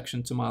or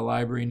section to my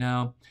library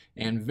now.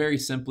 And very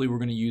simply, we're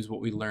going to use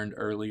what we learned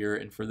earlier.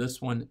 And for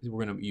this one,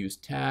 we're going to use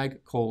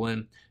tag,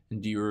 colon.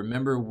 And do you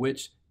remember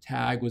which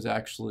tag was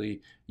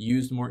actually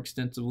used more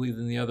extensively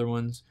than the other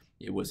ones?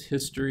 It was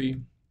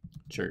history,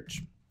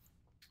 church.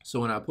 So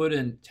when I put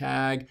in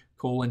tag,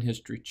 colon,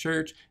 history,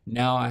 church,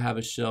 now I have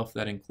a shelf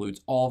that includes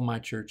all of my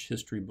church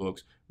history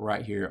books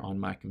right here on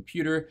my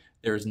computer.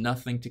 There's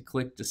nothing to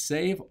click to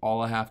save.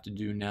 All I have to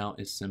do now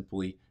is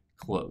simply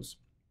close.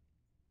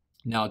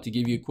 Now, to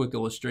give you a quick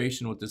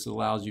illustration, what this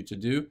allows you to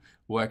do,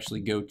 we'll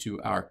actually go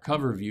to our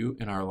cover view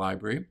in our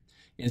library.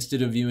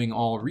 Instead of viewing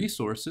all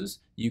resources,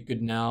 you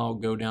could now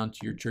go down to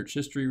your church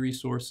history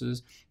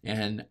resources,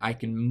 and I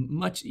can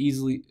much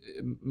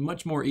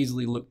more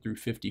easily look through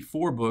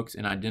 54 books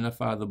and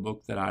identify the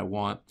book that I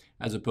want,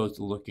 as opposed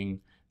to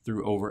looking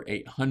through over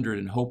 800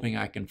 and hoping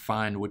I can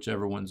find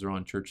whichever ones are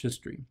on church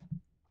history.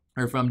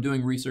 Or if I'm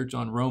doing research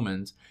on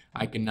Romans,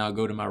 I can now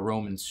go to my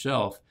Romans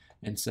shelf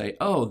and say,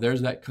 oh,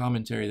 there's that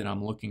commentary that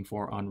I'm looking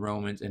for on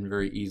Romans, and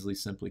very easily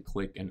simply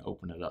click and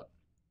open it up.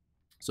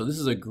 So this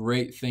is a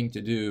great thing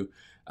to do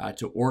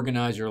to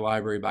organize your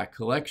library by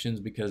collections,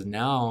 because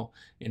now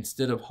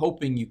instead of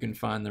hoping you can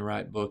find the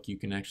right book, you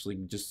can actually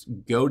just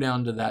go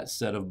down to that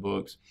set of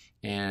books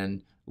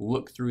and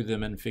look through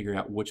them and figure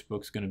out which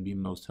book's going to be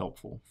most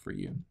helpful for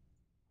you.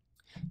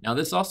 Now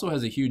this also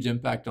has a huge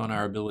impact on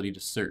our ability to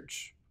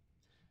search.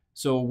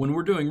 So when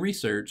we're doing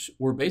research,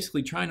 we're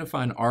basically trying to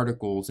find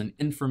articles and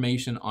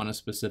information on a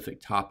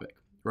specific topic,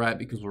 right?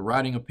 Because we're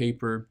writing a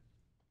paper,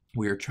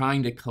 we are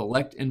trying to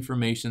collect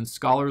information,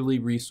 scholarly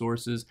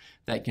resources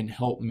that can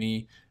help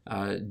me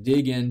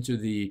dig into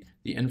the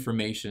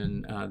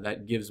information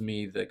that gives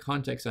me the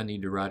context I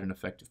need to write an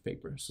effective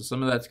paper. So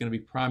some of that's going to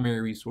be primary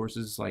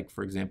resources, like,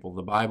 for example,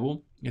 the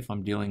Bible, if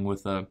I'm dealing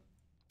with an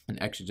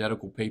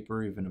exegetical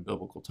paper, even a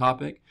biblical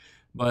topic.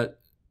 But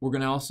we're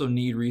going to also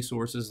need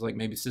resources like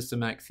maybe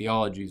systematic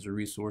theologies, or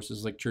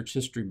resources like church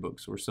history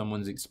books where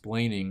someone's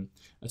explaining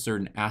a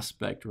certain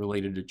aspect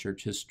related to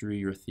church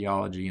history or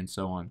theology and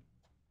so on.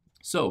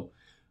 So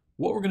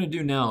what we're going to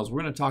do now is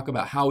we're going to talk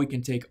about how we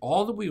can take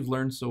all that we've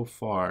learned so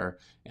far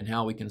and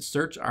how we can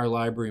search our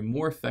library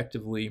more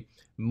effectively,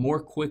 more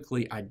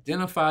quickly,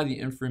 identify the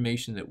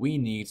information that we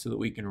need so that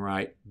we can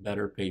write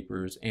better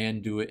papers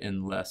and do it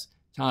in less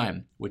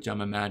time, which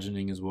I'm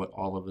imagining is what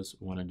all of us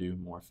want to do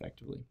more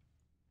effectively.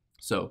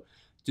 So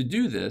to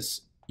do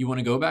this, you want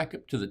to go back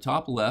up to the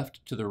top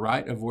left, to the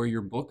right of where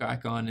your book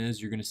icon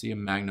is. You're going to see a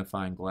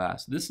magnifying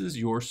glass. This is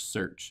your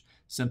search.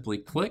 Simply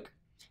click,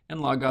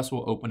 and Logos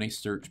will open a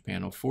search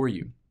panel for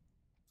you.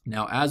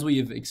 Now, as we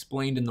have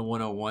explained in the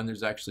 101,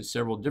 there's actually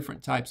several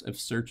different types of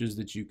searches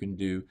that you can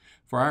do.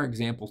 For our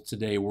examples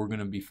today, we're going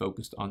to be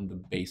focused on the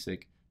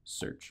basic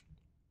search.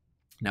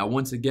 Now,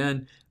 once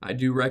again, I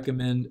do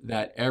recommend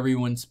that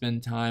everyone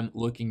spend time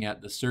looking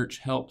at the search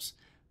helps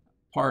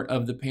part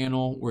of the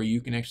panel, where you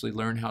can actually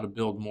learn how to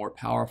build more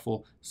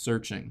powerful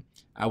searching.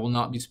 I will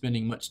not be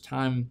spending much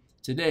time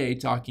today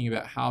talking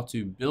about how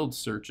to build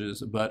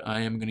searches, but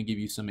I am going to give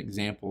you some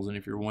examples. And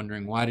if you're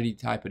wondering why did he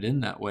type it in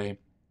that way,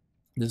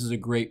 this is a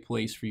great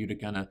place for you to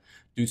kind of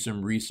do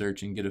some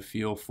research and get a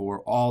feel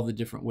for all the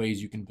different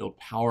ways you can build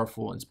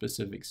powerful and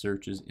specific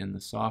searches in the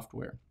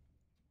software.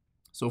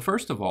 So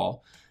first of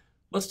all,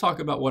 let's talk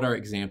about what our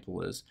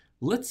example is.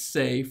 Let's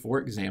say, for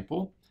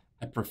example,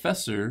 a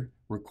professor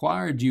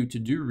required you to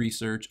do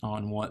research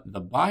on what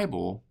the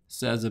Bible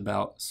says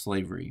about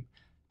slavery.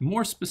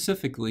 More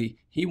specifically,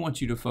 he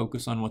wants you to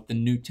focus on what the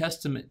New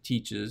Testament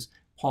teaches.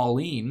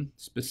 Pauline,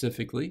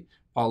 specifically,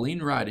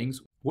 Pauline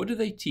writings, what do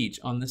they teach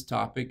on this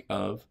topic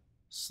of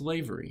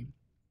slavery?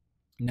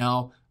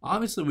 Now,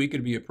 obviously, we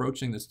could be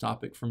approaching this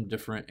topic from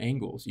different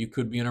angles. You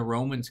could be in a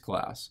Romans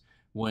class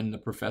when the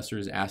professor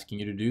is asking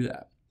you to do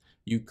that.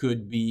 You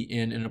could be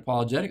in an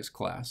apologetics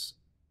class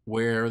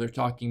where they're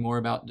talking more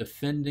about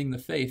defending the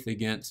faith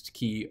against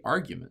key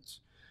arguments.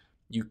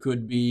 You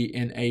could be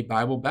in a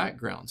Bible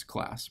backgrounds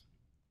class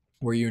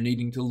where you're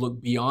needing to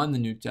look beyond the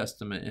New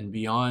Testament and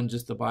beyond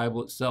just the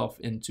Bible itself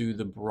into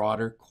the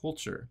broader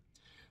culture.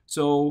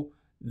 So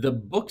the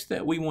books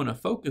that we want to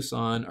focus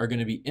on are going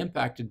to be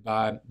impacted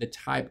by the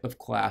type of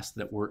class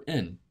that we're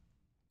in.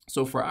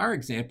 So for our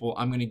example,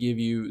 I'm going to give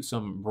you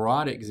some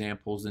broad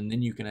examples, and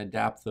then you can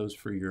adapt those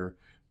for your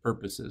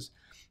purposes.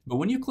 But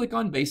when you click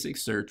on basic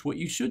search, what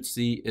you should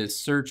see is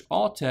search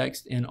all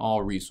text and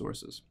all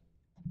resources.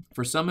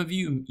 For some of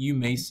you, you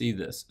may see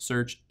this,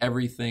 search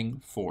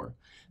everything for.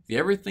 The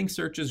everything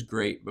search is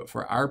great, but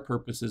for our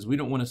purposes, we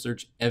don't want to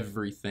search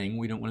everything.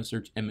 We don't want to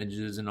search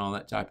images and all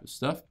that type of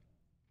stuff.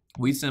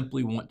 We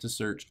simply want to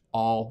search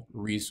all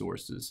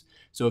resources.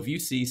 So if you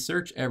see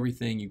search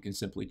everything, you can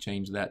simply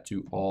change that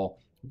to all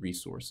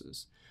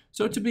resources.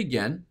 So to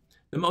begin,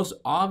 the most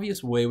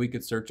obvious way we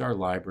could search our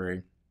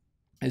library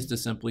is to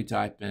simply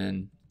type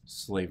in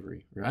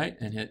slavery, right?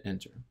 And hit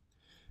enter.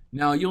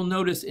 Now you'll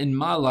notice in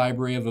my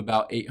library of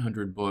about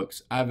 800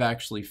 books, I've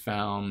actually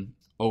found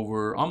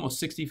over almost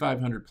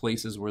 6,500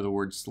 places where the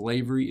word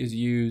slavery is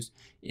used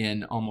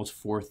in almost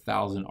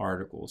 4,000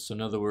 articles. So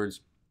in other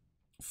words,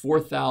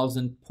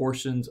 4,000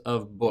 portions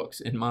of books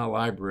in my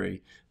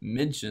library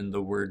mention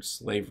the word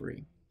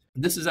slavery.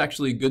 This is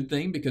actually a good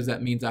thing because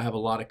that means I have a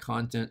lot of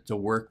content to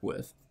work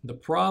with. The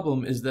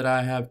problem is that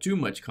I have too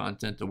much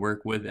content to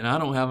work with and I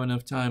don't have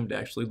enough time to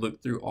actually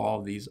look through all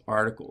of these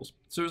articles.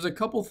 So there's a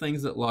couple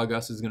things that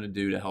Logos is going to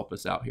do to help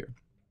us out here.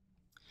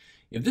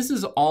 If this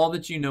is all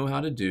that you know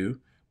how to do,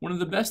 one of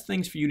the best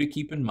things for you to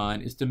keep in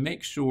mind is to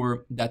make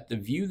sure that the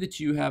view that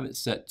you have it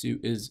set to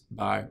is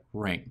by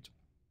ranked.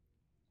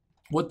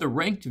 What the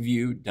ranked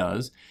view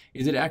does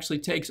is it actually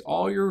takes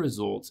all your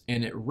results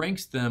and it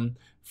ranks them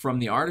from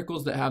the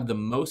articles that have the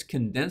most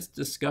condensed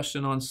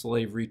discussion on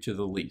slavery to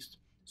the least.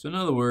 So in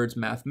other words,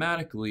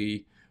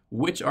 mathematically,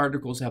 which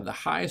articles have the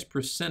highest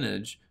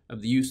percentage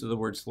of the use of the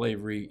word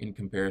slavery in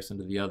comparison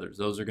to the others?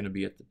 Those are going to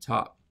be at the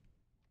top.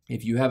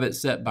 If you have it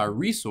set by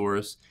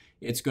resource,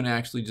 it's going to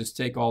actually just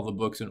take all the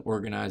books and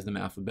organize them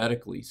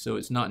alphabetically. So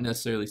it's not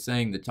necessarily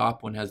saying the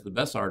top one has the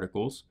best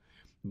articles,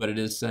 but it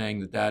is saying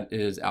that that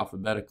is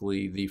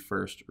alphabetically the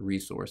first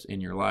resource in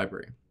your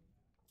library.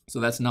 So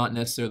that's not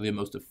necessarily the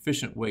most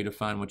efficient way to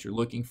find what you're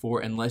looking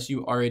for unless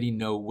you already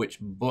know which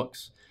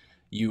books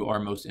you are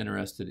most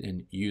interested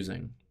in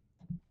using.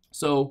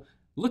 So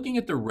looking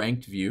at the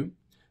ranked view,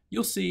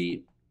 you'll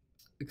see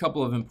a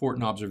couple of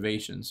important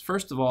observations.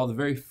 First of all, the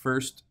very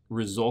first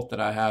result that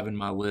I have in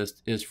my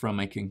list is from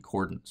a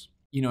concordance.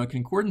 You know, a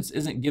concordance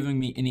isn't giving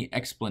me any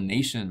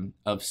explanation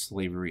of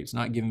slavery. It's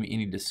not giving me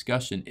any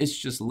discussion. It's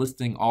just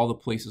listing all the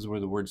places where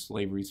the word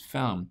slavery is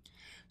found.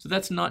 So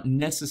that's not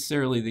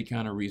necessarily the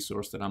kind of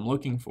resource that I'm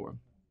looking for.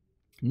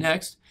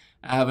 Next,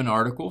 I have an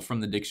article from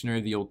the Dictionary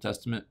of the Old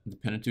Testament, the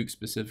Pentateuch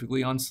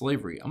specifically, on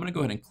slavery. I'm going to go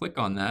ahead and click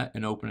on that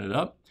and open it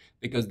up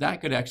because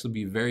that could actually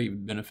be very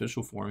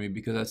beneficial for me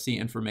because I see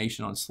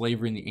information on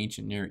slavery in the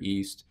ancient Near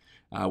East,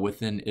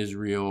 within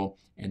Israel,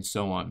 and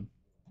so on.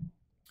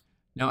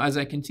 Now, as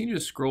I continue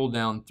to scroll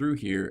down through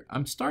here,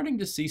 I'm starting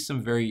to see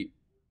some very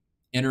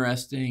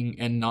interesting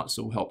and not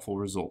so helpful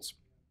results.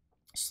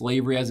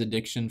 Slavery as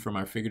addiction from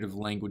our figurative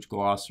language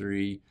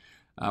glossary.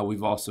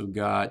 We've also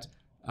got,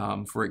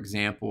 for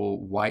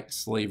example, white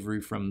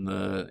slavery from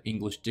the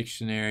English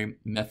dictionary.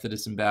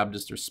 Methodists and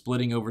Baptists are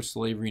splitting over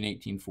slavery in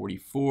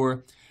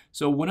 1844.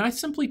 So when I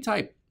simply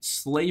type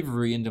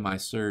slavery into my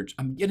search,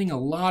 I'm getting a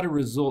lot of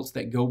results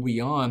that go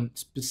beyond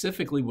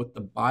specifically what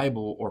the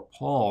Bible or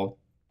Paul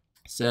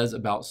says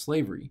about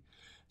slavery.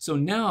 So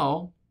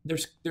now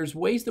there's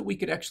ways that we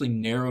could actually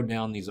narrow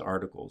down these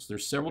articles.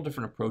 There's several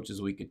different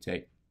approaches we could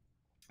take.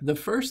 The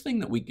first thing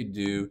that we could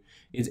do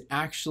is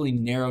actually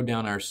narrow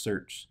down our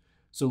search.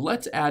 So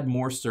let's add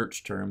more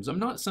search terms. I'm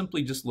not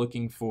simply just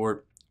looking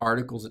for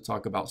articles that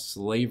talk about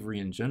slavery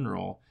in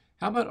general.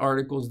 How about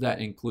articles that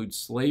include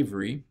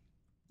slavery?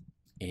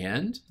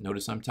 And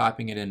notice I'm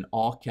typing it in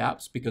all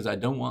caps because I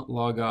don't want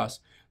Logos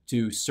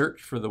to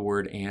search for the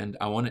word and.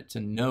 I want it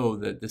to know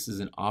that this is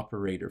an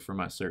operator for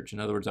my search. In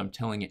other words, I'm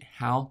telling it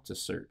how to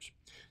search.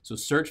 So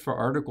search for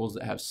articles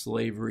that have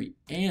slavery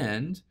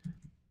and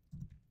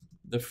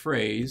the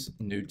phrase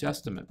New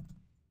Testament.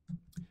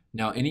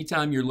 Now,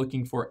 anytime you're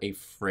looking for a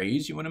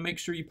phrase, you want to make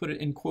sure you put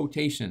it in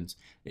quotations.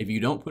 If you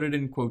don't put it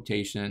in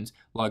quotations,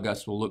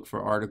 Logos will look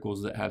for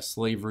articles that have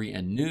slavery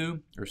and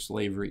New or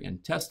slavery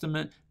and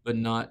Testament, but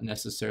not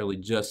necessarily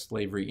just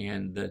slavery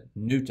and the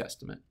New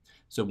Testament.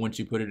 So once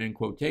you put it in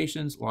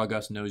quotations,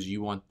 Logos knows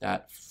you want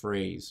that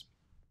phrase.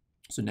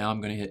 So now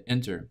I'm going to hit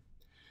enter.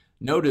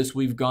 Notice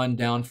we've gone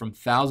down from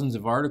thousands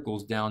of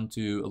articles down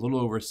to a little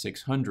over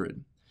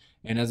 600.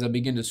 And as I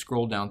begin to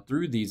scroll down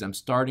through these, I'm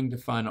starting to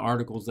find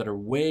articles that are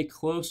way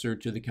closer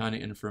to the kind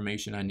of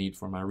information I need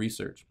for my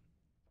research.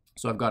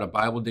 So I've got a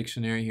Bible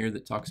dictionary here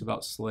that talks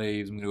about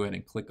slaves. I'm going to go ahead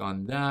and click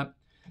on that.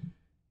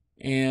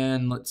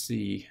 And let's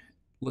see.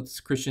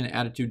 Christian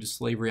attitude to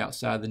slavery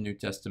outside the New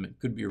Testament.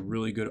 Could be a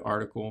really good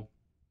article.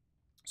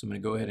 So I'm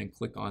going to go ahead and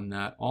click on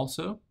that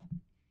also.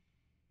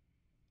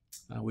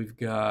 We've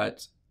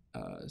got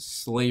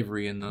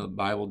slavery in the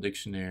Bible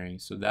dictionary.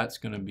 So that's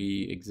going to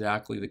be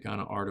exactly the kind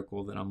of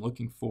article that I'm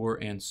looking for,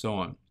 and so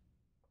on.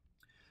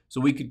 So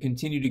we could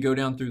continue to go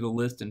down through the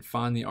list and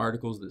find the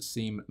articles that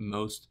seem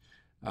most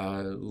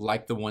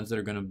like the ones that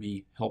are going to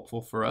be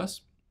helpful for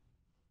us.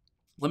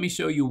 Let me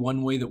show you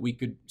one way that we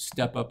could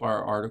step up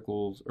our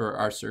articles or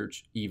our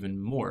search even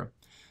more.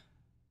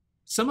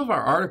 Some of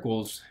our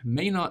articles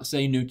may not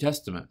say New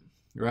Testament,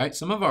 right?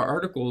 Some of our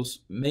articles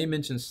may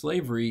mention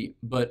slavery,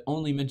 but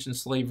only mention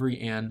slavery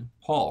and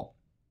Paul.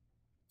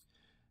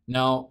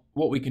 Now,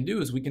 what we can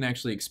do is we can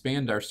actually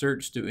expand our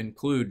search to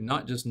include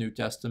not just New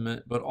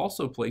Testament, but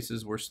also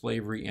places where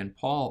slavery and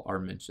Paul are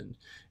mentioned.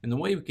 And the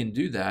way we can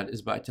do that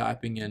is by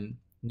typing in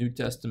New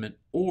Testament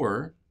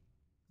or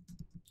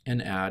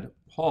and add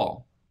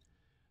Paul.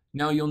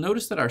 Now you'll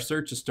notice that our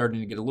search is starting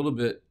to get a little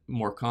bit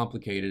more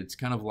complicated. It's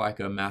kind of like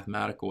a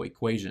mathematical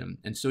equation.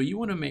 And so you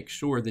want to make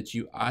sure that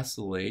you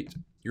isolate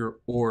your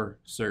OR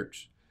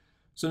search.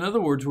 So in other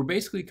words, we're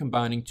basically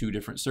combining two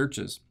different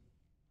searches.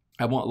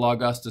 I want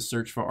Logos to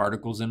search for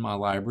articles in my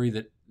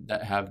library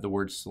that have the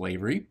word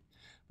slavery,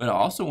 but I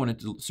also wanted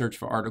to search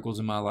for articles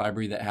in my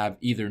library that have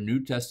either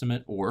New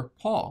Testament or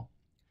Paul.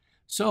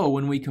 So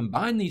when we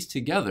combine these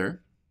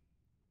together,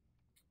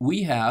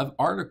 we have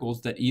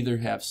articles that either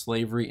have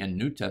slavery and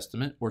New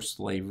Testament or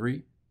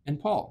slavery and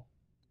Paul.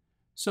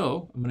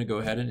 So I'm going to go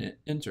ahead and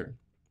enter.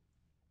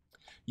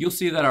 You'll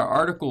see that our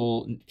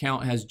article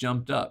count has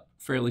jumped up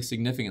fairly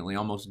significantly,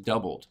 almost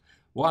doubled.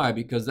 Why?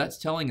 Because that's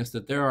telling us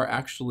that there are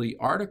actually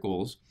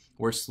articles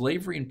where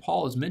slavery in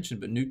Paul is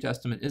mentioned, but New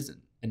Testament isn't.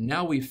 And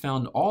now we've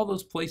found all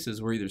those places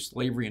where either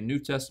slavery in New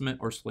Testament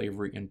or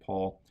slavery in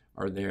Paul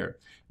are there.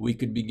 We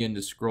could begin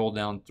to scroll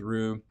down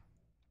through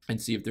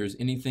and see if there's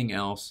anything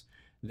else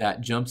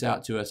that jumps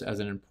out to us as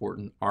an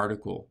important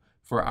article.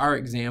 For our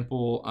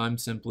example, I'm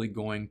simply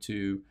going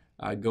to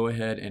go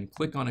ahead and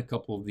click on a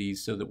couple of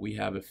these so that we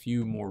have a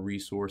few more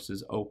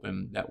resources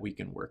open that we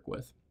can work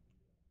with.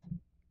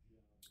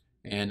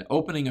 And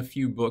opening a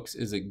few books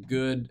is a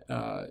good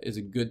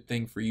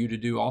thing for you to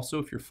do also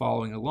if you're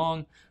following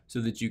along, so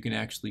that you can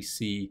actually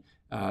see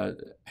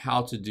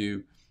how to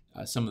do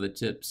some of the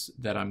tips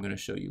that I'm going to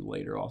show you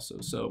later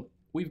also. So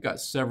we've got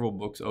several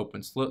books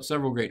open,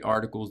 several great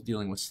articles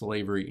dealing with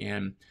slavery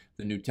in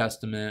the New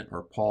Testament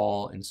or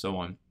Paul and so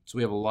on. So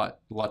we have a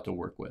lot to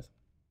work with.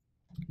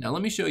 Now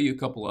let me show you a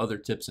couple other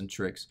tips and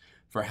tricks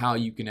for how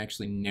you can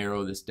actually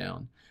narrow this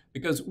down,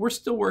 because we're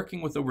still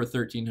working with over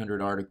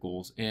 1,300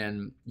 articles,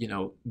 and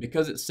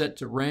because it's set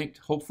to ranked,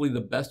 hopefully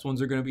the best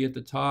ones are going to be at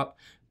the top,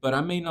 but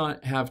I may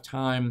not have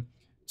time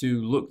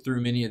to look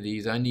through many of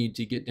these. I need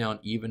to get down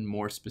even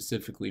more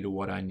specifically to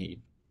what I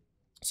need.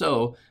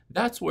 So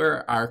that's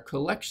where our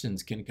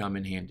collections can come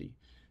in handy.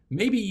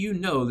 Maybe you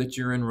know that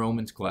you're in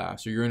Romans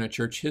class or you're in a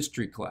church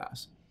history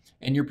class,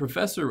 and your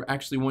professor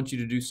actually wants you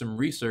to do some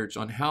research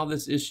on how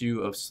this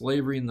issue of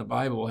slavery in the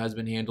Bible has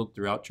been handled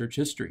throughout church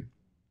history.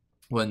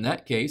 Well, in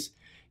that case,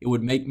 it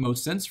would make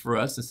most sense for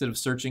us, instead of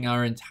searching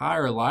our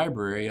entire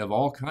library of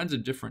all kinds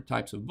of different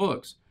types of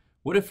books,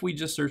 what if we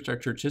just searched our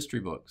church history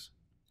books?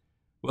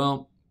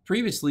 Well,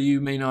 previously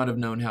you may not have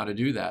known how to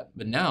do that,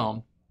 but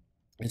now,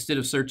 instead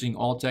of searching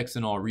all texts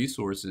and all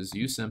resources,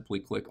 you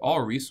simply click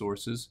all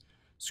resources,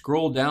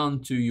 scroll down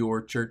to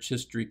your church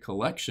history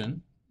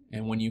collection,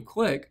 and when you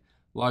click,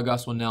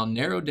 Logos will now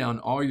narrow down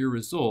all your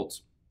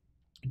results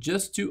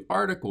just to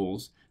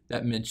articles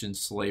that mention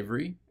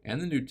slavery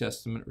and the New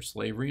Testament or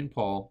slavery and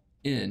Paul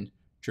in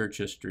church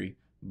history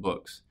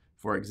books.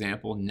 For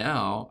example,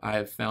 now I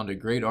have found a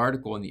great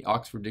article in the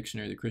Oxford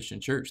Dictionary of the Christian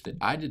Church that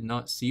I did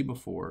not see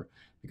before,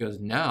 because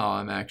now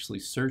I'm actually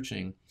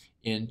searching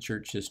in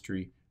church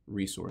history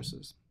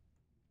resources.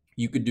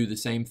 You could do the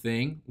same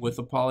thing with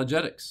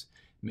apologetics.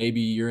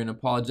 Maybe you're in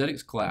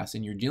apologetics class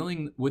and you're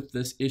dealing with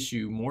this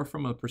issue more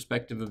from a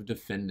perspective of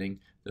defending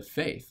the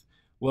faith.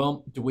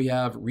 Well, do we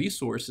have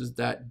resources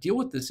that deal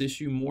with this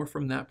issue more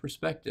from that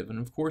perspective? And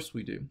of course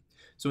we do.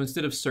 So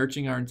instead of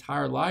searching our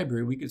entire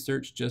library, we could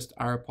search just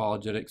our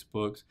apologetics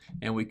books,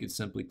 and we could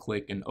simply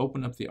click and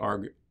open up the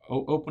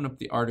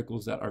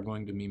articles that are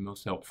going to be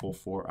most helpful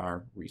for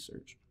our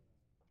research.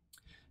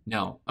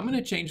 Now, I'm going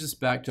to change this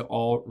back to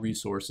all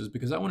resources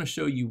because I want to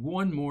show you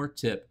one more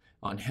tip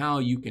on how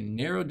you can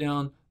narrow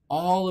down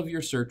all of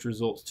your search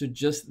results to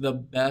just the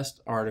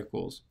best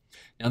articles.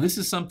 Now, this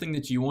is something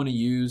that you want to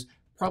use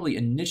probably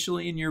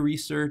initially in your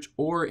research,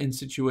 or in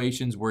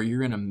situations where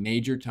you're in a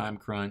major time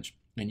crunch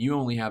and you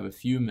only have a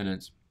few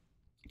minutes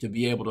to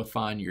be able to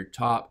find your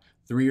top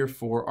 3 or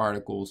 4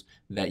 articles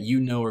that you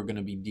know are going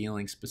to be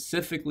dealing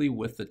specifically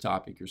with the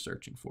topic you're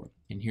searching for.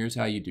 And here's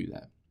how you do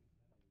that.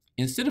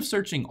 Instead of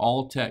searching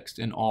all text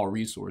and all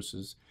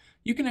resources,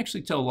 you can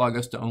actually tell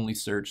Logos to only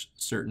search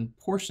certain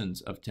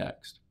portions of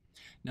text.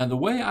 Now, the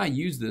way I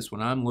use this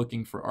when I'm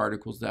looking for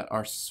articles that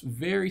are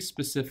very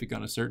specific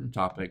on a certain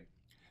topic,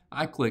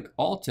 I click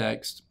all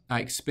text, I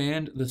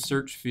expand the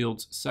search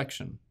fields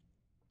section.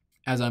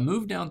 As I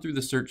move down through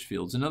the search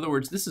fields, in other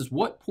words, this is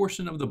what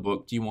portion of the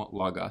book do you want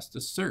Logos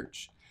to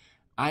search?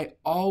 I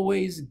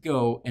always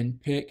go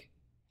and pick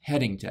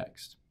heading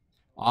text.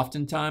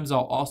 Oftentimes,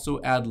 I'll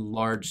also add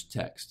large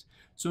text.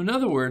 So in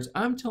other words,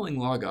 I'm telling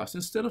Logos,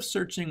 instead of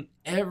searching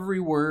every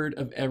word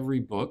of every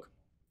book,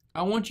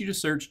 I want you to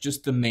search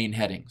just the main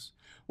headings,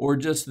 or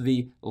just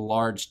the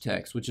large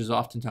text, which is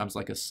oftentimes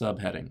like a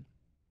subheading.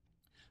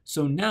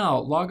 So now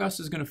Logos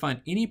is going to find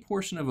any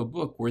portion of a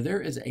book where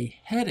there is a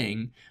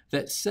heading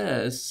that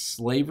says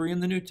slavery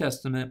in the New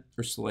Testament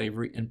or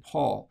slavery in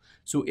Paul.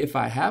 So if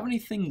I have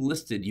anything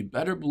listed, you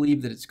better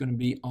believe that it's going to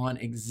be on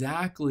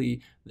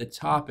exactly the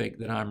topic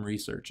that I'm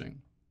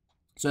researching.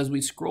 So as we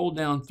scroll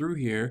down through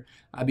here,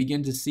 I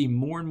begin to see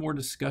more and more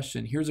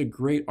discussion. Here's a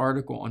great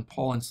article on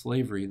Paul and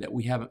slavery that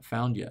we haven't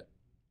found yet.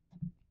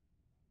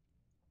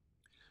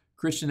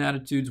 Christian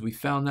attitudes, we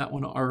found that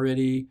one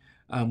already.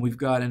 We've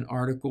got an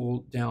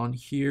article down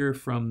here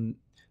from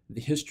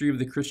the history of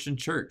the Christian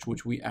church,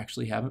 which we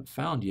actually haven't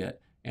found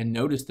yet. And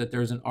notice that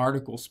there's an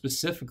article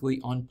specifically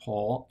on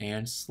Paul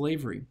and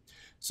slavery.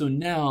 So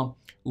now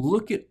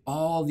look at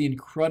all the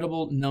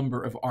incredible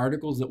number of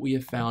articles that we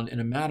have found in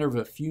a matter of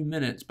a few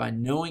minutes by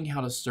knowing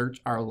how to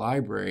search our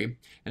library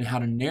and how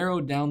to narrow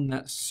down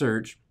that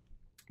search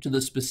to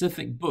the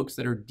specific books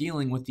that are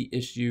dealing with the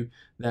issue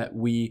that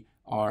we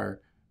are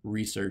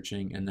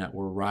researching and that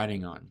we're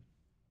writing on.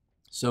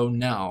 So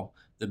now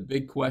the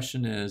big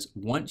question is,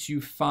 once you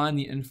find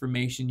the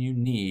information you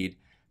need,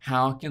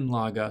 how can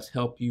Logos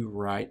help you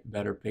write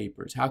better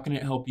papers? How can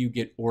it help you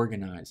get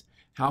organized?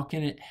 How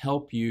can it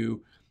help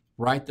you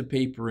write the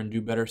paper and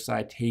do better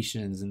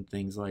citations and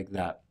things like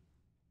that?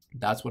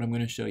 That's what I'm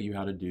going to show you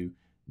how to do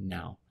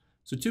now.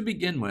 So to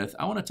begin with,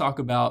 I want to talk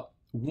about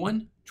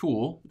one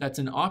tool that's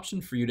an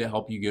option for you to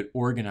help you get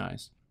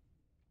organized.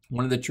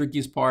 One of the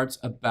trickiest parts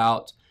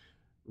about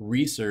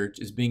research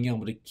is being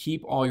able to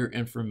keep all your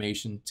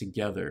information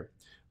together.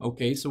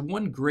 Okay, so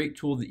one great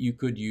tool that you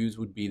could use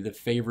would be the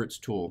Favorites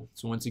tool.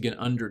 So once again,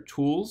 under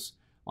Tools,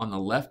 on the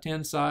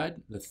left-hand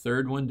side, the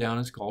third one down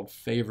is called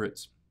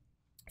Favorites.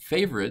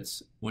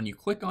 Favorites, when you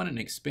click on it and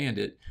expand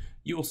it,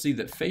 you will see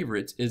that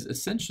Favorites is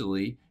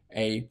essentially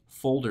a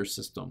folder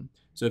system.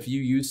 So if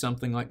you use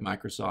something like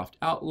Microsoft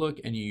Outlook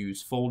and you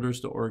use folders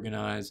to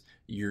organize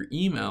your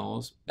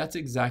emails, that's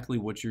exactly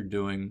what you're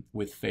doing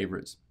with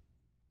Favorites.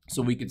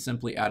 So we could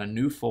simply add a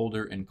new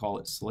folder and call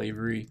it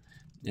Slavery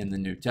in the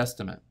New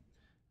Testament.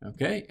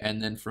 Okay,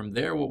 and then from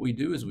there what we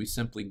do is we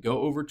simply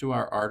go over to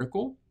our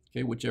article,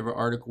 okay, whichever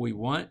article we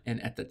want,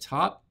 and at the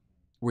top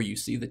where you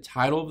see the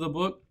title of the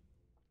book,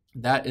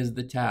 that is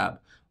the tab.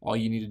 All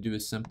you need to do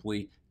is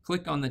simply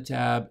click on the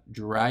tab,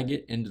 drag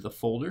it into the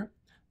folder.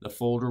 The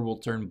folder will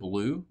turn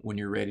blue when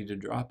you're ready to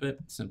drop it.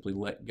 Simply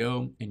let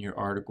go and your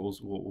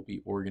articles will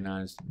be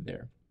organized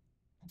there.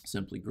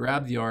 Simply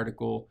grab the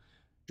article,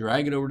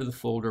 drag it over to the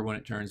folder. When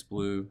it turns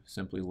blue,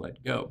 simply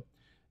let go.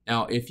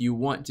 Now, if you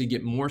want to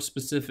get more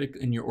specific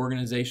in your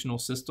organizational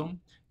system,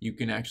 you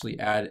can actually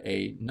add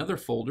another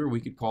folder. We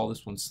could call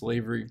this one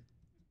Slavery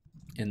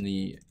in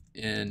the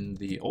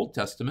Old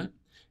Testament.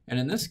 And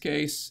in this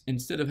case,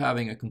 instead of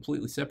having a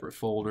completely separate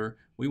folder,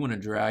 we want to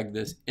drag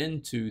this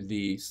into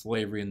the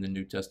Slavery in the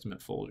New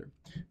Testament folder.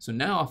 So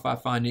now if I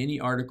find any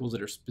articles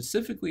that are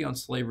specifically on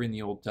slavery in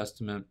the Old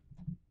Testament,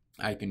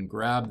 I can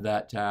grab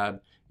that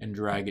tab and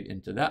drag it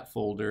into that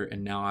folder,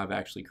 and now I've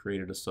actually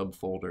created a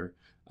subfolder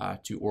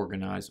to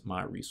organize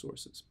my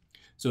resources.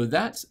 So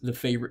that's the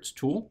Favorites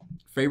tool.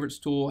 Favorites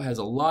tool has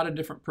a lot of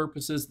different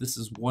purposes. This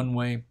is one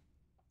way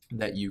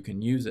that you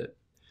can use it.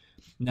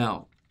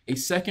 Now, a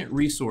second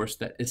resource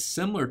that is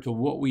similar to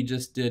what we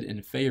just did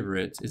in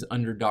Favorites is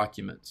under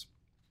Documents.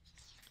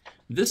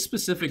 This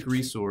specific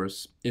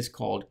resource is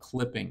called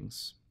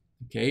Clippings.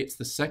 Okay, it's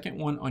the second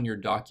one on your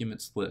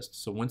Documents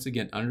list. So once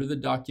again, under the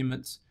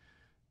Documents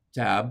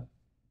tab,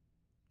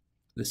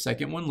 the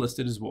second one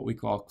listed is what we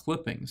call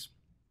Clippings.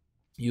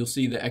 You'll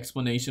see the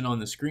explanation on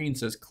the screen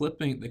says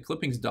the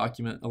Clippings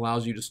document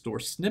allows you to store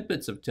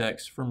snippets of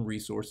text from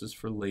resources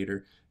for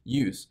later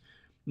use.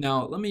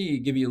 Now, let me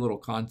give you a little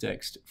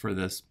context for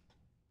this.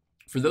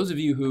 For those of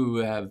you who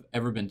have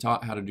ever been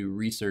taught how to do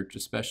research,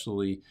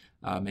 especially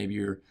maybe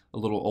you're a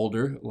little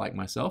older like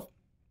myself,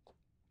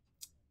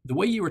 the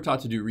way you were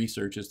taught to do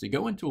research is to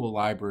go into a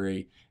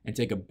library and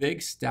take a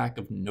big stack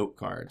of note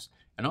cards.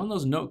 And on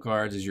those note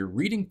cards, as you're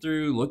reading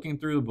through, looking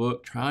through the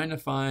book,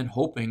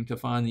 hoping to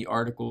find the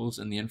articles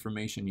and the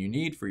information you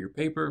need for your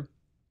paper,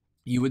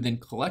 you would then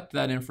collect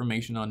that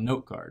information on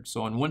note cards.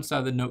 So on one side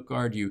of the note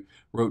card, you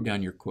wrote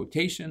down your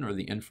quotation or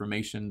the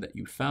information that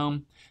you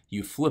found.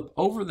 You flip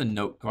over the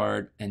note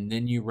card, and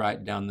then you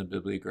write down the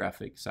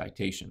bibliographic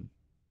citation.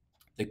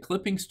 The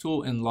Clippings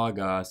tool in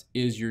Logos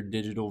is your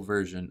digital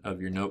version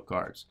of your note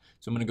cards.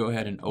 So I'm going to go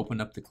ahead and open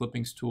up the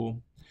Clippings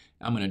tool.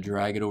 I'm going to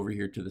drag it over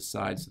here to the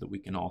side so that we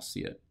can all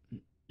see it.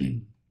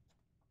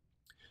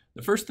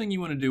 The first thing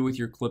you want to do with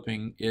your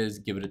clipping is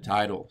give it a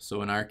title.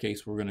 So in our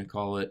case, we're going to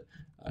call it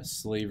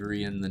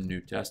Slavery in the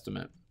New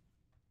Testament.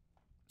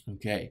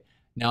 Okay,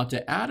 now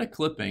to add a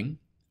clipping,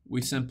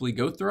 we simply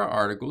go through our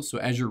articles. So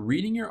as you're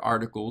reading your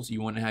articles,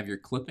 you want to have your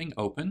clipping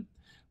open.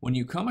 When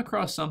you come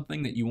across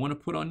something that you want to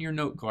put on your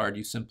note card,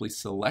 you simply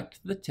select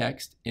the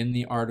text in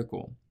the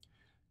article.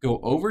 Go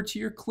over to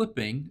your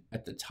clipping.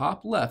 At the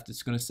top left,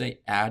 it's going to say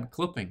Add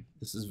Clipping.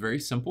 This is very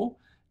simple.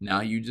 Now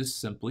you just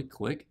simply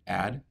click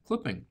Add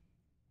Clipping.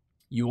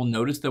 You will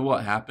notice that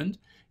what happened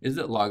is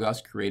that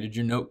Logos created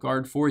your note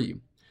card for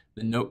you.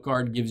 The note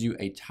card gives you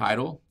a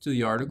title to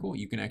the article.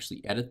 You can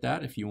actually edit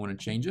that if you want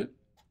to change it.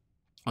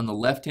 On the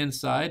left-hand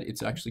side,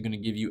 it's actually going to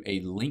give you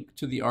a link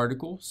to the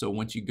article. So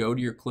once you go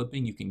to your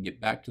clipping, you can get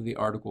back to the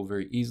article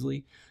very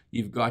easily.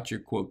 You've got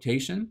your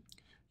quotation.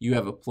 You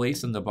have a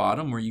place on the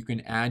bottom where you can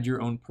add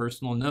your own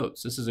personal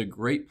notes. This is a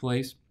great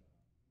place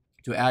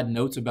to add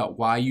notes about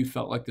why you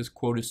felt like this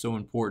quote is so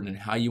important and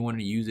how you want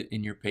to use it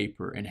in your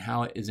paper and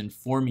how it is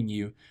informing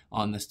you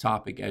on this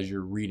topic as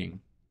you're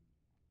reading.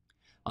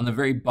 On the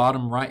very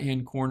bottom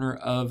right-hand corner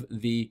of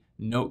the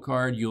note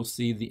card, you'll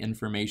see the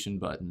information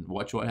button.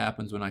 Watch what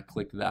happens when I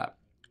click that.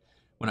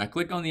 When I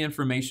click on the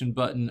information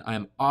button, I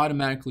am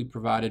automatically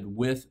provided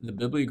with the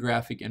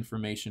bibliographic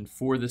information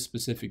for this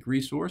specific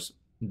resource,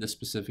 the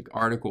specific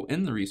article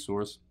in the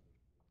resource,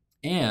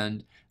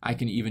 and I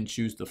can even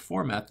choose the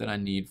format that I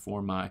need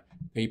for my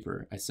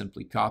paper. I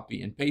simply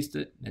copy and paste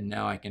it, and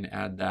now I can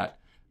add that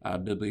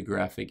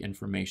bibliographic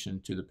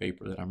information to the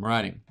paper that I'm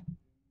writing.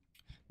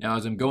 Now,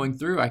 as I'm going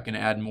through, I can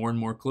add more and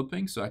more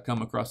clippings. So I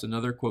come across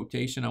another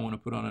quotation I want to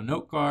put on a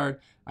note card.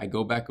 I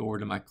go back over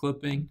to my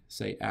clipping,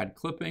 say add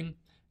clipping,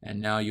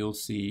 and now you'll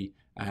see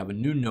I have a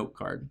new note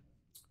card.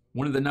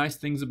 One of the nice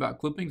things about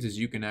clippings is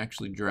you can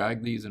actually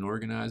drag these and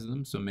organize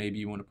them. So maybe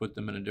you want to put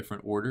them in a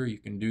different order, you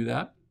can do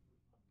that.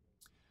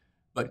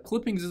 But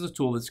clippings is a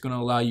tool that's going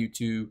to allow you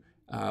to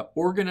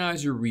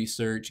organize your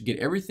research, get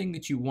everything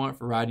that you want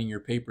for writing your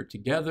paper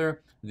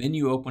together. Then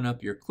you open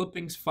up your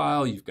clippings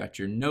file, you've got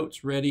your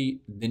notes ready,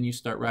 then you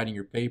start writing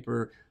your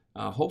paper,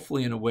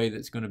 hopefully in a way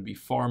that's going to be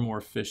far more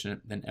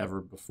efficient than ever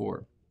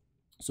before.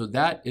 So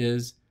that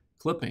is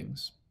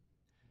clippings.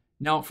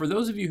 Now, for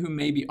those of you who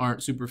maybe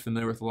aren't super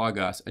familiar with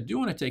Logos, I do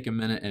want to take a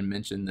minute and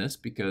mention this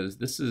because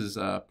this is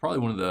probably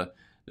one of the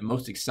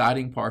most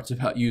exciting parts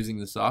about using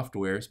the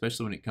software,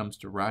 especially when it comes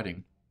to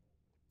writing.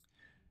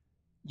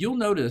 You'll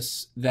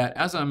notice that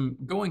as I'm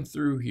going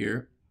through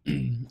here,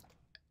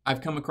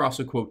 I've come across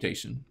a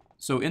quotation.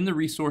 So in the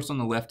resource on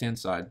the left-hand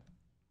side,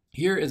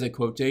 here is a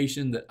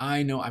quotation that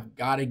I know I've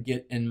got to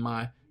get in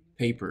my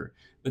paper.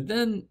 But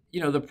then,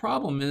 the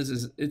problem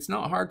is it's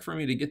not hard for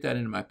me to get that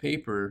into my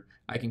paper.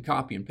 I can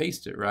copy and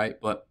paste it, right?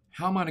 But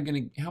how am I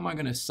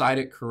going to cite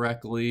it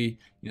correctly,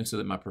 so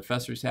that my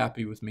professor's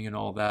happy with me and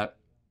all that?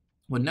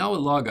 Well, now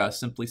with Logos,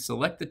 simply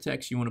select the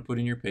text you want to put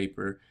in your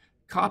paper,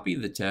 copy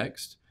the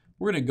text.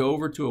 We're going to go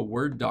over to a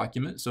Word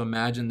document. So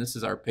imagine this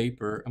is our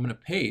paper. I'm going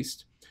to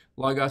paste.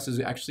 Logos is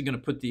actually going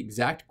to put the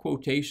exact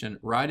quotation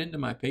right into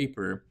my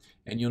paper.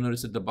 And you'll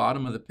notice at the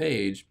bottom of the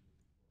page,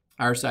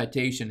 our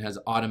citation has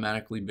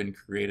automatically been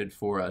created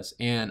for us.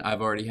 And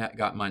I've already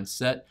got mine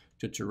set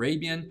to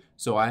Turabian.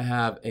 So I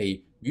have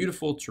a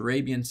beautiful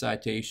Turabian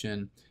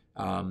citation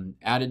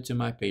added to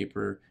my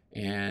paper.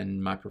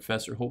 And my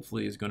professor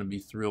hopefully is going to be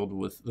thrilled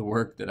with the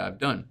work that I've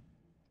done.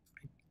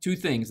 Two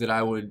things that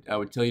I would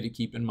tell you to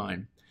keep in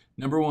mind.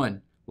 Number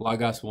one,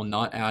 Logos will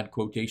not add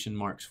quotation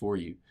marks for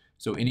you.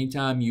 So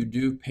anytime you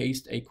do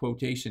paste a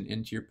quotation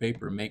into your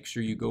paper, make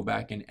sure you go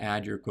back and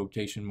add your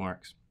quotation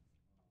marks.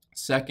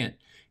 Second,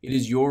 it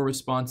is your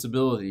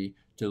responsibility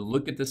to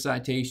look at the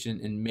citation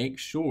and make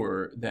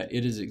sure that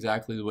it is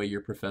exactly the way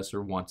your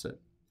professor wants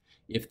it.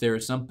 If there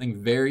is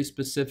something very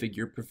specific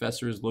your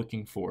professor is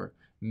looking for,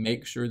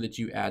 make sure that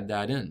you add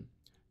that in.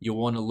 You'll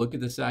want to look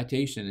at the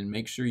citation and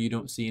make sure you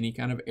don't see any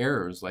kind of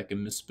errors like a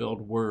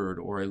misspelled word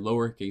or a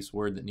lowercase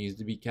word that needs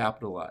to be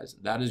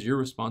capitalized. That is your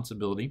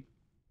responsibility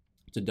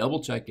to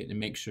double check it and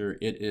make sure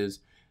it is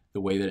the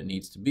way that it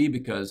needs to be,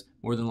 because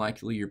more than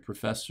likely your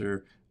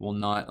professor will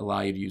not allow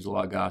you to use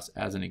Logos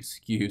as an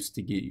excuse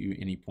to get you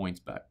any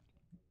points back.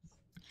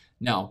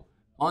 Now,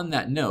 on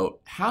that note,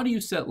 how do you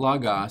set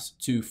Logos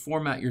to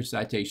format your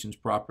citations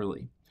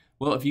properly?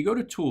 Well, if you go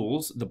to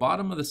Tools, the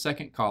bottom of the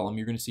second column,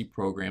 you're going to see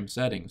Program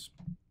Settings.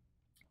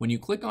 When you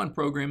click on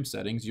Program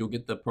Settings, you'll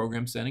get the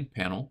Program Setting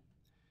panel.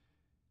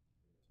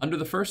 Under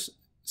the first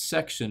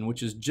section,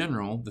 which is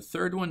General, the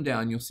third one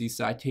down, you'll see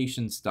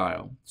Citation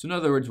Style. So in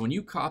other words, when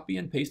you copy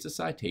and paste a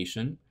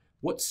citation,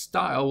 what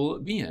style will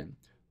it be in?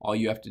 All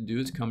you have to do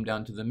is come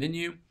down to the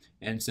menu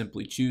and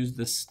simply choose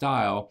the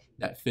style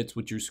that fits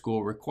what your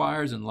school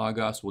requires, and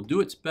Logos will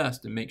do its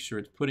best to make sure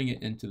it's putting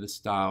it into the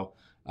style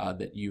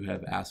that you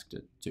have asked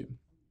it to.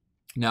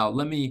 Now,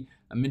 let me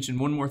mention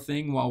one more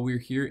thing while we're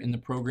here in the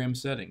program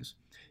settings.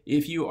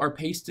 If you are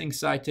pasting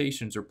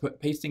citations or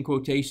pasting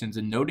quotations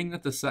and noticing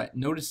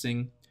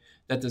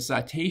that the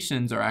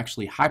citations are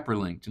actually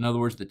hyperlinked, in other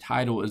words, the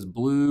title is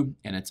blue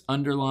and it's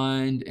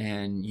underlined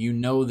and you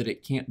know that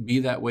it can't be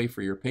that way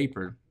for your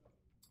paper,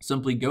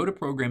 simply go to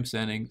Program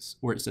Settings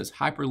where it says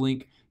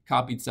Hyperlink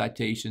Copied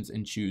Citations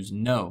and choose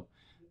No.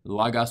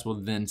 Logos will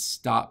then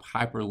stop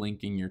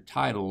hyperlinking your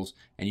titles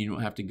and you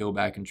don't have to go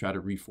back and try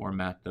to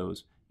reformat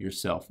those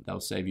yourself.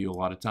 That'll save you a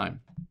lot of time.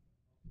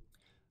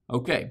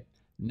 Okay,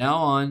 now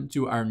on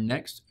to our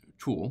next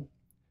tool.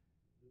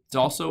 It's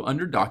also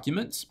under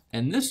Documents,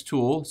 and this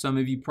tool, some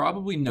of you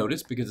probably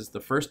noticed because it's the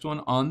first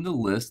one on the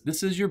list,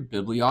 this is your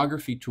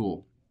bibliography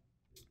tool.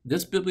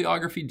 This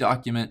bibliography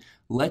document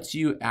lets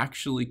you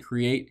actually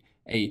create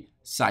a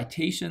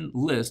citation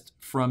list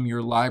from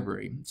your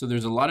library. So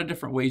there's a lot of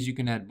different ways you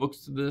can add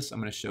books to this. I'm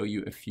going to show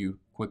you a few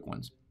quick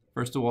ones.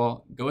 First of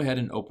all, go ahead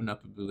and open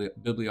up a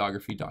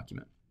bibliography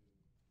document.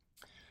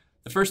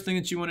 The first thing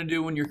that you want to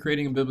do when you're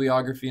creating a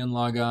bibliography in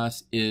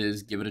Logos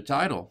is give it a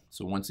title.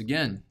 So once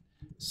again,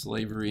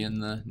 Slavery in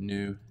the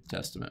New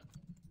Testament.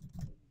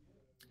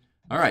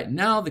 All right,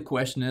 now the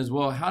question is,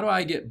 well, how do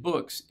I get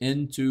books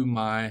into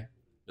my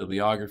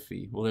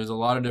bibliography? Well, there's a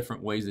lot of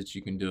different ways that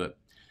you can do it.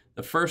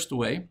 The first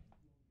way,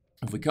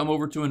 if we come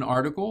over to an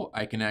article,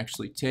 I can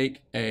actually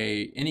take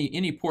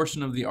any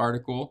portion of the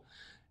article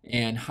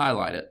and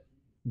highlight it.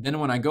 Then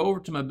when I go over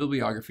to my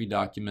bibliography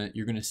document,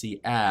 you're going to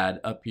see Add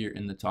up here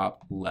in the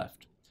top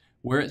left.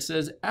 Where it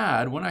says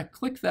Add, when I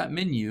click that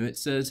menu, it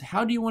says,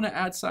 how do you want to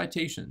add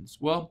citations?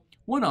 Well,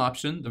 one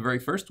option, the very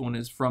first one,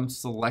 is from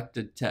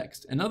selected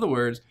text. In other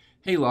words,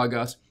 hey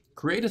Logos,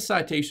 create a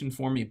citation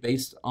for me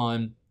based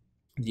on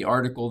the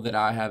article that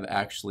I have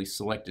actually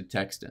selected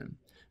text in.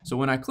 So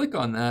when I click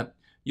on that,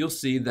 you'll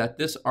see that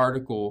this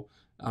article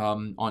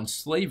on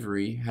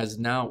slavery has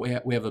now, we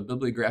have a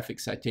bibliographic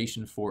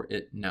citation for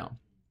it now.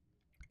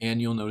 And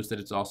you'll notice that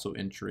it's also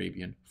in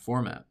Turabian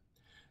format.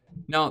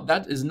 Now,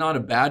 that is not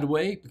a bad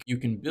way. You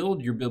can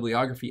build your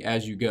bibliography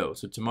as you go.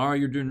 So tomorrow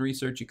you're doing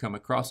research, you come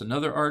across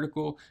another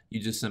article,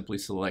 you just simply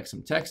select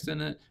some text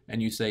in it,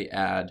 and you say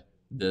add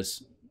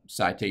this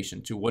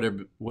citation to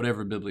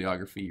whatever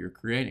bibliography you're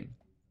creating.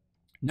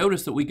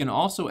 Notice that we can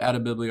also add a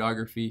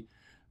bibliography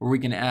where we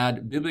can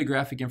add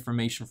bibliographic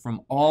information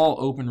from all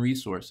open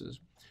resources.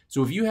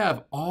 So if you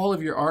have all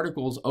of your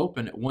articles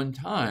open at one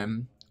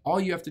time,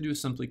 all you have to do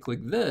is simply click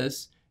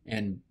this,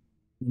 and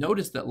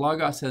notice that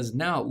Logos has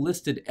now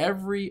listed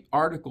every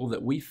article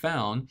that we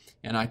found,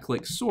 and I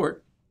click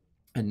sort,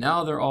 and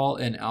now they're all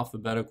in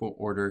alphabetical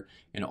order,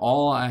 and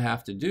all I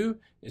have to do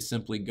is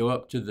simply go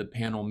up to the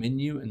panel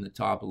menu in the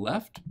top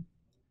left,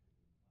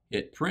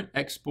 hit print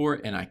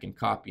export, and I can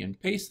copy and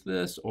paste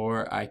this,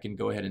 or I can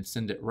go ahead and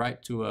send it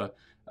right to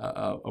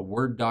a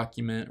Word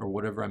document or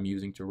whatever I'm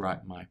using to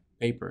write my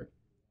paper.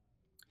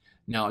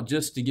 Now,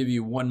 just to give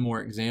you one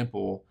more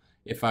example,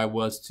 if I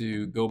was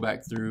to go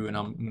back through, and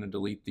I'm going to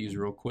delete these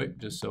real quick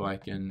just so I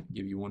can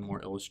give you one more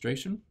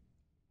illustration.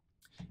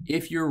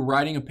 If you're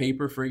writing a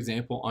paper, for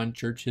example, on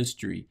church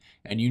history,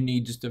 and you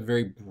need just a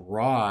very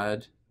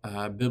broad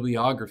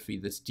bibliography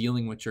that's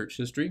dealing with church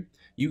history,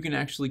 you can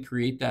actually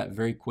create that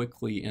very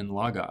quickly in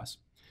Logos.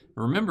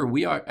 Remember,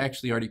 we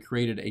actually already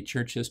created a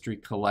church history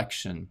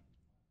collection,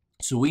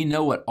 so we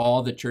know what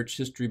all the church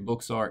history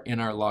books are in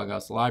our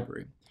Logos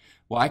library.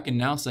 Well, I can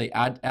now say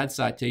add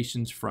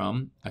citations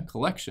from a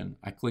collection.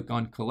 I click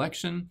on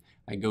collection,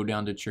 I go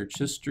down to church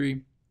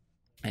history,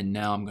 and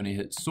now I'm going to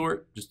hit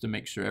sort just to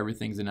make sure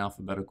everything's in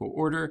alphabetical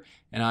order,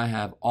 and I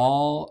have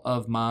all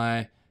of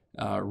my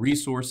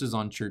resources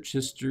on church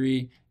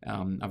history.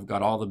 I've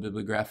got all the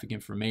bibliographic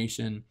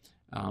information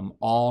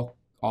all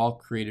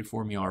created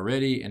for me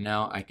already, and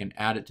now I can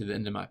add it to the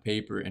end of my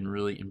paper and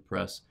really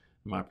impress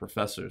my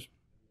professors.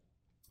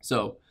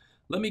 So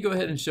let me go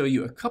ahead and show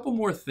you a couple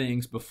more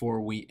things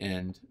before we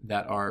end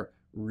that are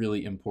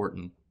really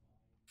important.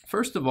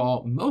 First of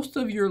all, most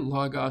of your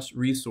Logos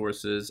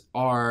resources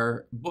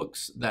are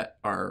books that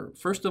are,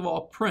 first of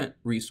all, print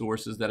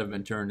resources that have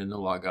been turned into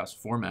Logos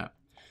format.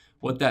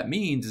 What that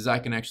means is I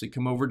can actually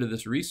come over to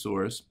this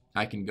resource,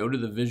 I can go to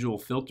the visual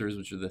filters,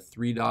 which are the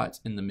 3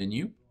 dots in the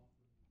menu,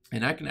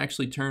 and I can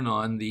actually turn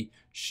on the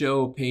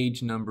show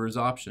page numbers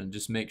option.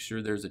 Just make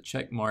sure there's a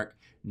check mark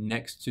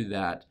next to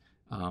that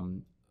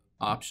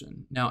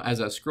option. Now, as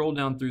I scroll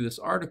down through this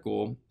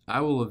article,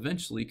 I will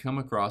eventually come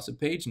across a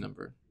page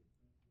number.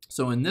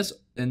 So in this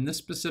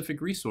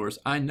specific resource,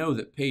 I know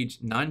that page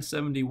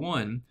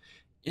 971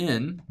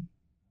 in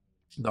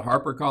the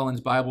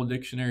HarperCollins Bible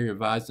Dictionary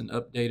Revised and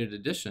Updated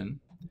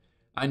Edition,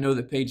 I know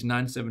that page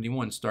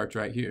 971 starts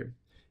right here.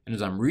 And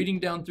as I'm reading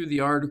down through the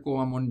article,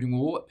 I'm wondering,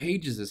 well, what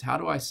page is this? How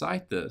do I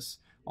cite this?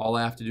 All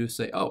I have to do is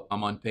say, oh,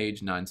 I'm on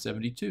page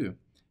 972.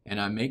 And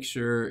I make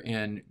sure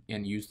and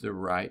use the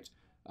right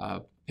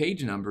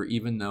page number,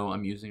 even though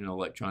I'm using an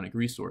electronic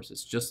resource.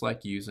 It's just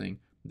like using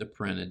the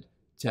printed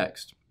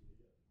text.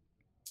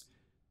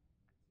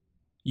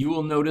 You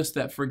will notice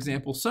that, for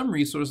example, some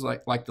resources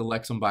like the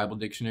Lexham Bible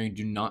Dictionary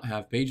do not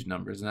have page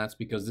numbers, and that's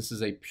because this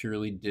is a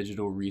purely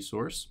digital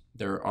resource.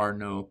 There are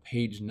no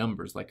page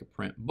numbers like a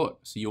print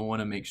book. So you'll want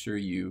to make sure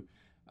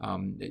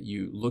that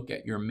you look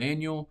at your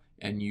manual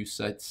and you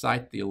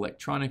cite the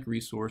electronic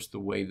resource the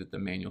way that the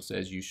manual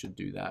says you should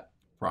do that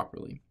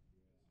properly.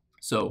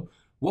 So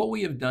what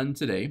we have done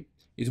today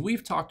is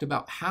we've talked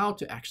about how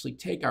to actually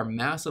take our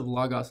massive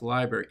Logos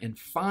library and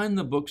find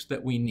the books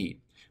that we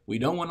need. We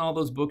don't want all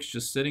those books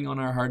just sitting on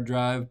our hard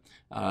drive,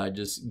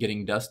 just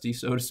getting dusty,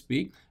 so to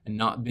speak, and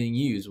not being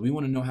used. We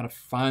want to know how to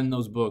find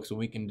those books, and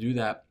we can do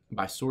that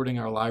by sorting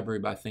our library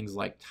by things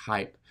like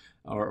type,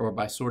 or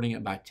by sorting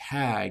it by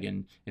tag,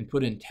 and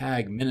put in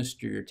tag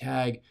ministry or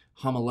tag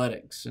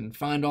homiletics, and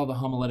find all the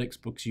homiletics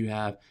books you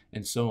have,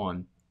 and so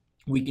on.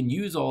 We can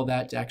use all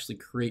that to actually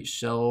create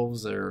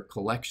shelves or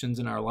collections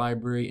in our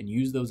library and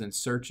use those in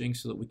searching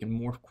so that we can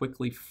more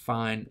quickly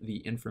find the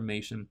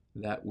information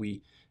that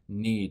we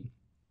need.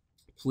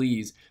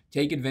 Please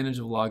take advantage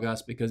of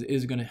Logos because it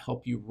is going to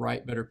help you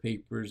write better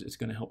papers, it's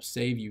going to help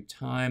save you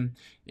time,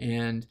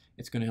 and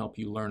it's going to help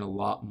you learn a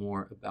lot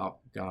more about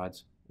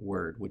God's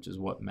Word, which is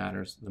what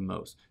matters the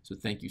most. So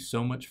thank you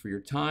so much for your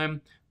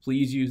time.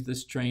 Please use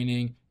this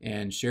training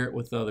and share it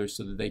with others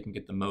so that they can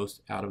get the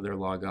most out of their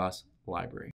Logos library.